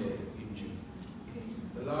Sunday in June.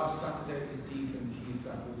 The last Saturday is Deacon Keith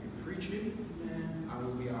that will be preaching. I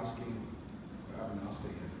will be asking, I haven't asked her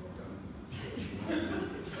yet, but I'm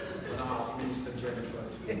going to ask Minister Jennifer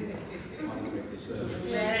to moderate the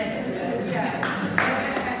service.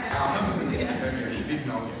 She didn't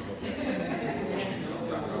know yet, but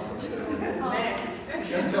sometimes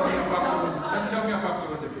Don't tell me off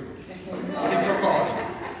afterwards if you it's a calling.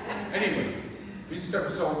 Anyway,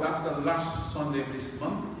 so that's the last Sunday of this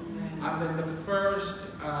month. And then the first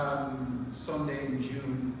Sunday in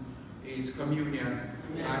June is communion.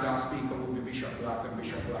 And our speaker will be Bishop Black, and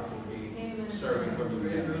Bishop Black will be serving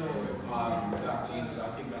communion. That is, I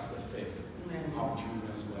think that's the 5th of June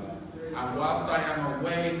as well. And whilst I am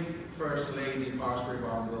away, First Lady Pastor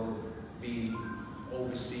Yvonne will be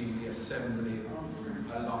overseeing the assembly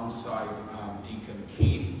alongside Deacon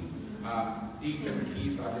Keith. Deacon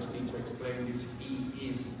Keith, I just need to explain this, he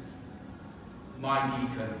is my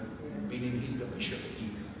deacon, meaning he's the bishop's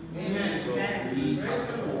deacon. Amen. So he has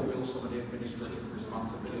to fulfill some of the administrative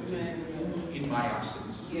responsibilities in my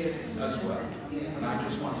absence as well. And I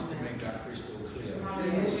just wanted to make that crystal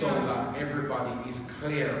clear so that everybody is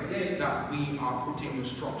clear that we are putting the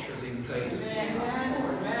structures in place.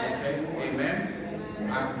 Okay? Amen.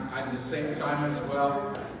 And at the same time as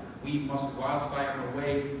well, we must, whilst I am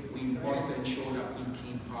away, we must ensure that we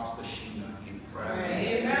keep Pastor Sheena in prayer.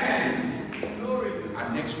 Amen.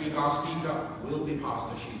 And next week our speaker will be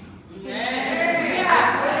Pastor Sheena.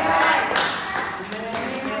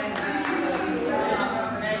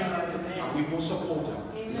 And we will support her.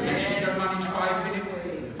 And if she can manage 5 minutes,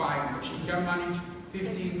 fine. If she can manage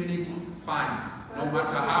 15 minutes, fine. No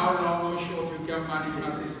matter how long or short you can manage, my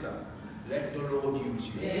sister, let the Lord use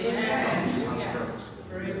you. Because He has a purpose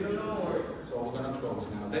for you. So we're going to close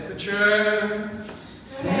now. Let the church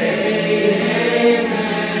say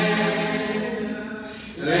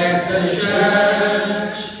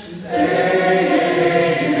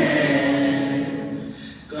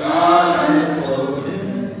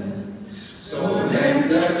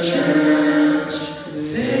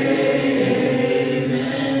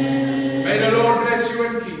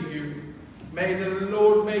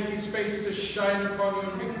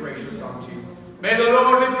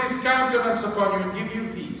Lord lift his countenance upon you and give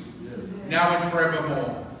you peace, now and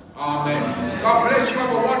forevermore. Amen. God bless you.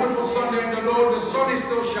 Have a wonderful Sunday in the Lord. The sun is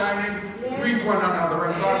still shining. Greet one another,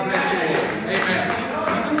 and God bless you all. Amen.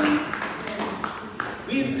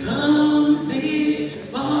 We've come this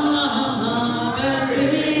far, but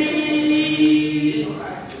really